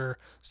Kubrick or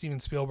Steven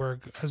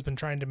Spielberg, has been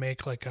trying to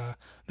make like a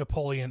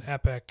Napoleon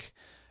epic.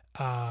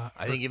 I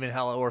think even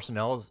Orson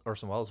Welles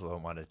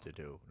wanted to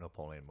do a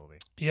Napoleon movie.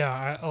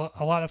 Yeah,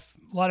 a lot of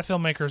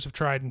filmmakers have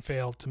tried and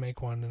failed to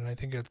make one, and I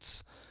think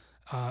it's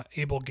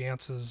Abel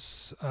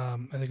Gantz's. I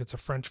think it's a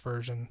French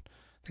version.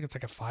 I think it's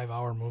like a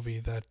 5-hour movie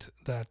that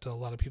a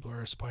lot of people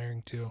are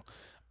aspiring to.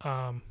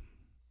 I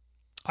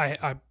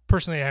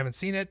personally haven't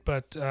seen it,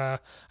 but I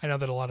know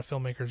that a lot of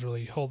filmmakers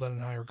really hold that in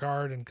high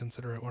regard and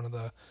consider it one of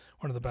the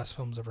best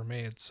films ever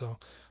made. So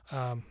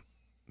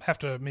have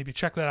to maybe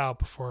check that out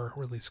before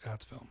Ridley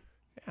Scott's film.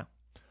 Yeah.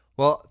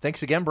 Well,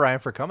 thanks again, Brian,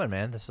 for coming,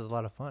 man. This is a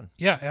lot of fun.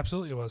 Yeah,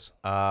 absolutely it was.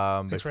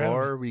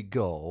 Before we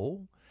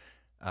go,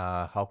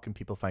 how can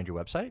people find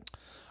your website?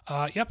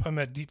 Yep, I'm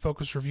at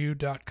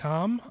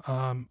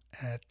deepfocusreview.com,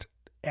 at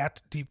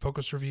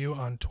deepfocusreview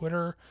on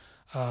Twitter,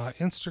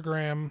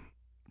 Instagram,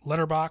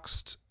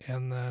 Letterboxd,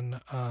 and then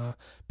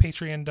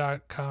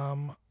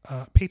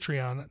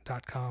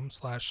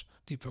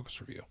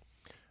patreon.com/deepfocusreview.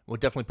 We'll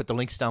definitely put the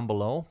links down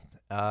below.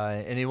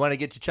 And you want to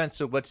get your chance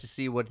to what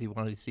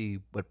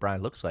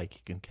Brian looks like,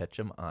 you can catch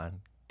him on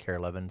Care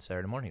 11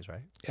 Saturday mornings,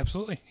 right?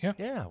 Absolutely, yeah.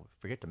 Yeah,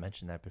 forget to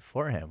mention that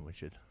beforehand. We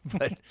should,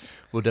 but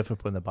we'll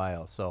definitely put in the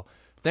bio. So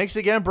thanks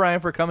again, Brian,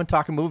 for coming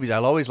talking movies.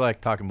 I'll always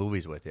like talking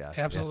movies with you.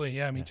 Absolutely,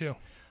 yeah, me too.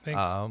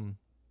 Thanks.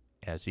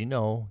 As you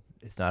know,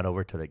 it's not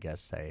over till the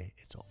guests say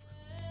it's over.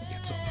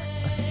 It's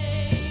over.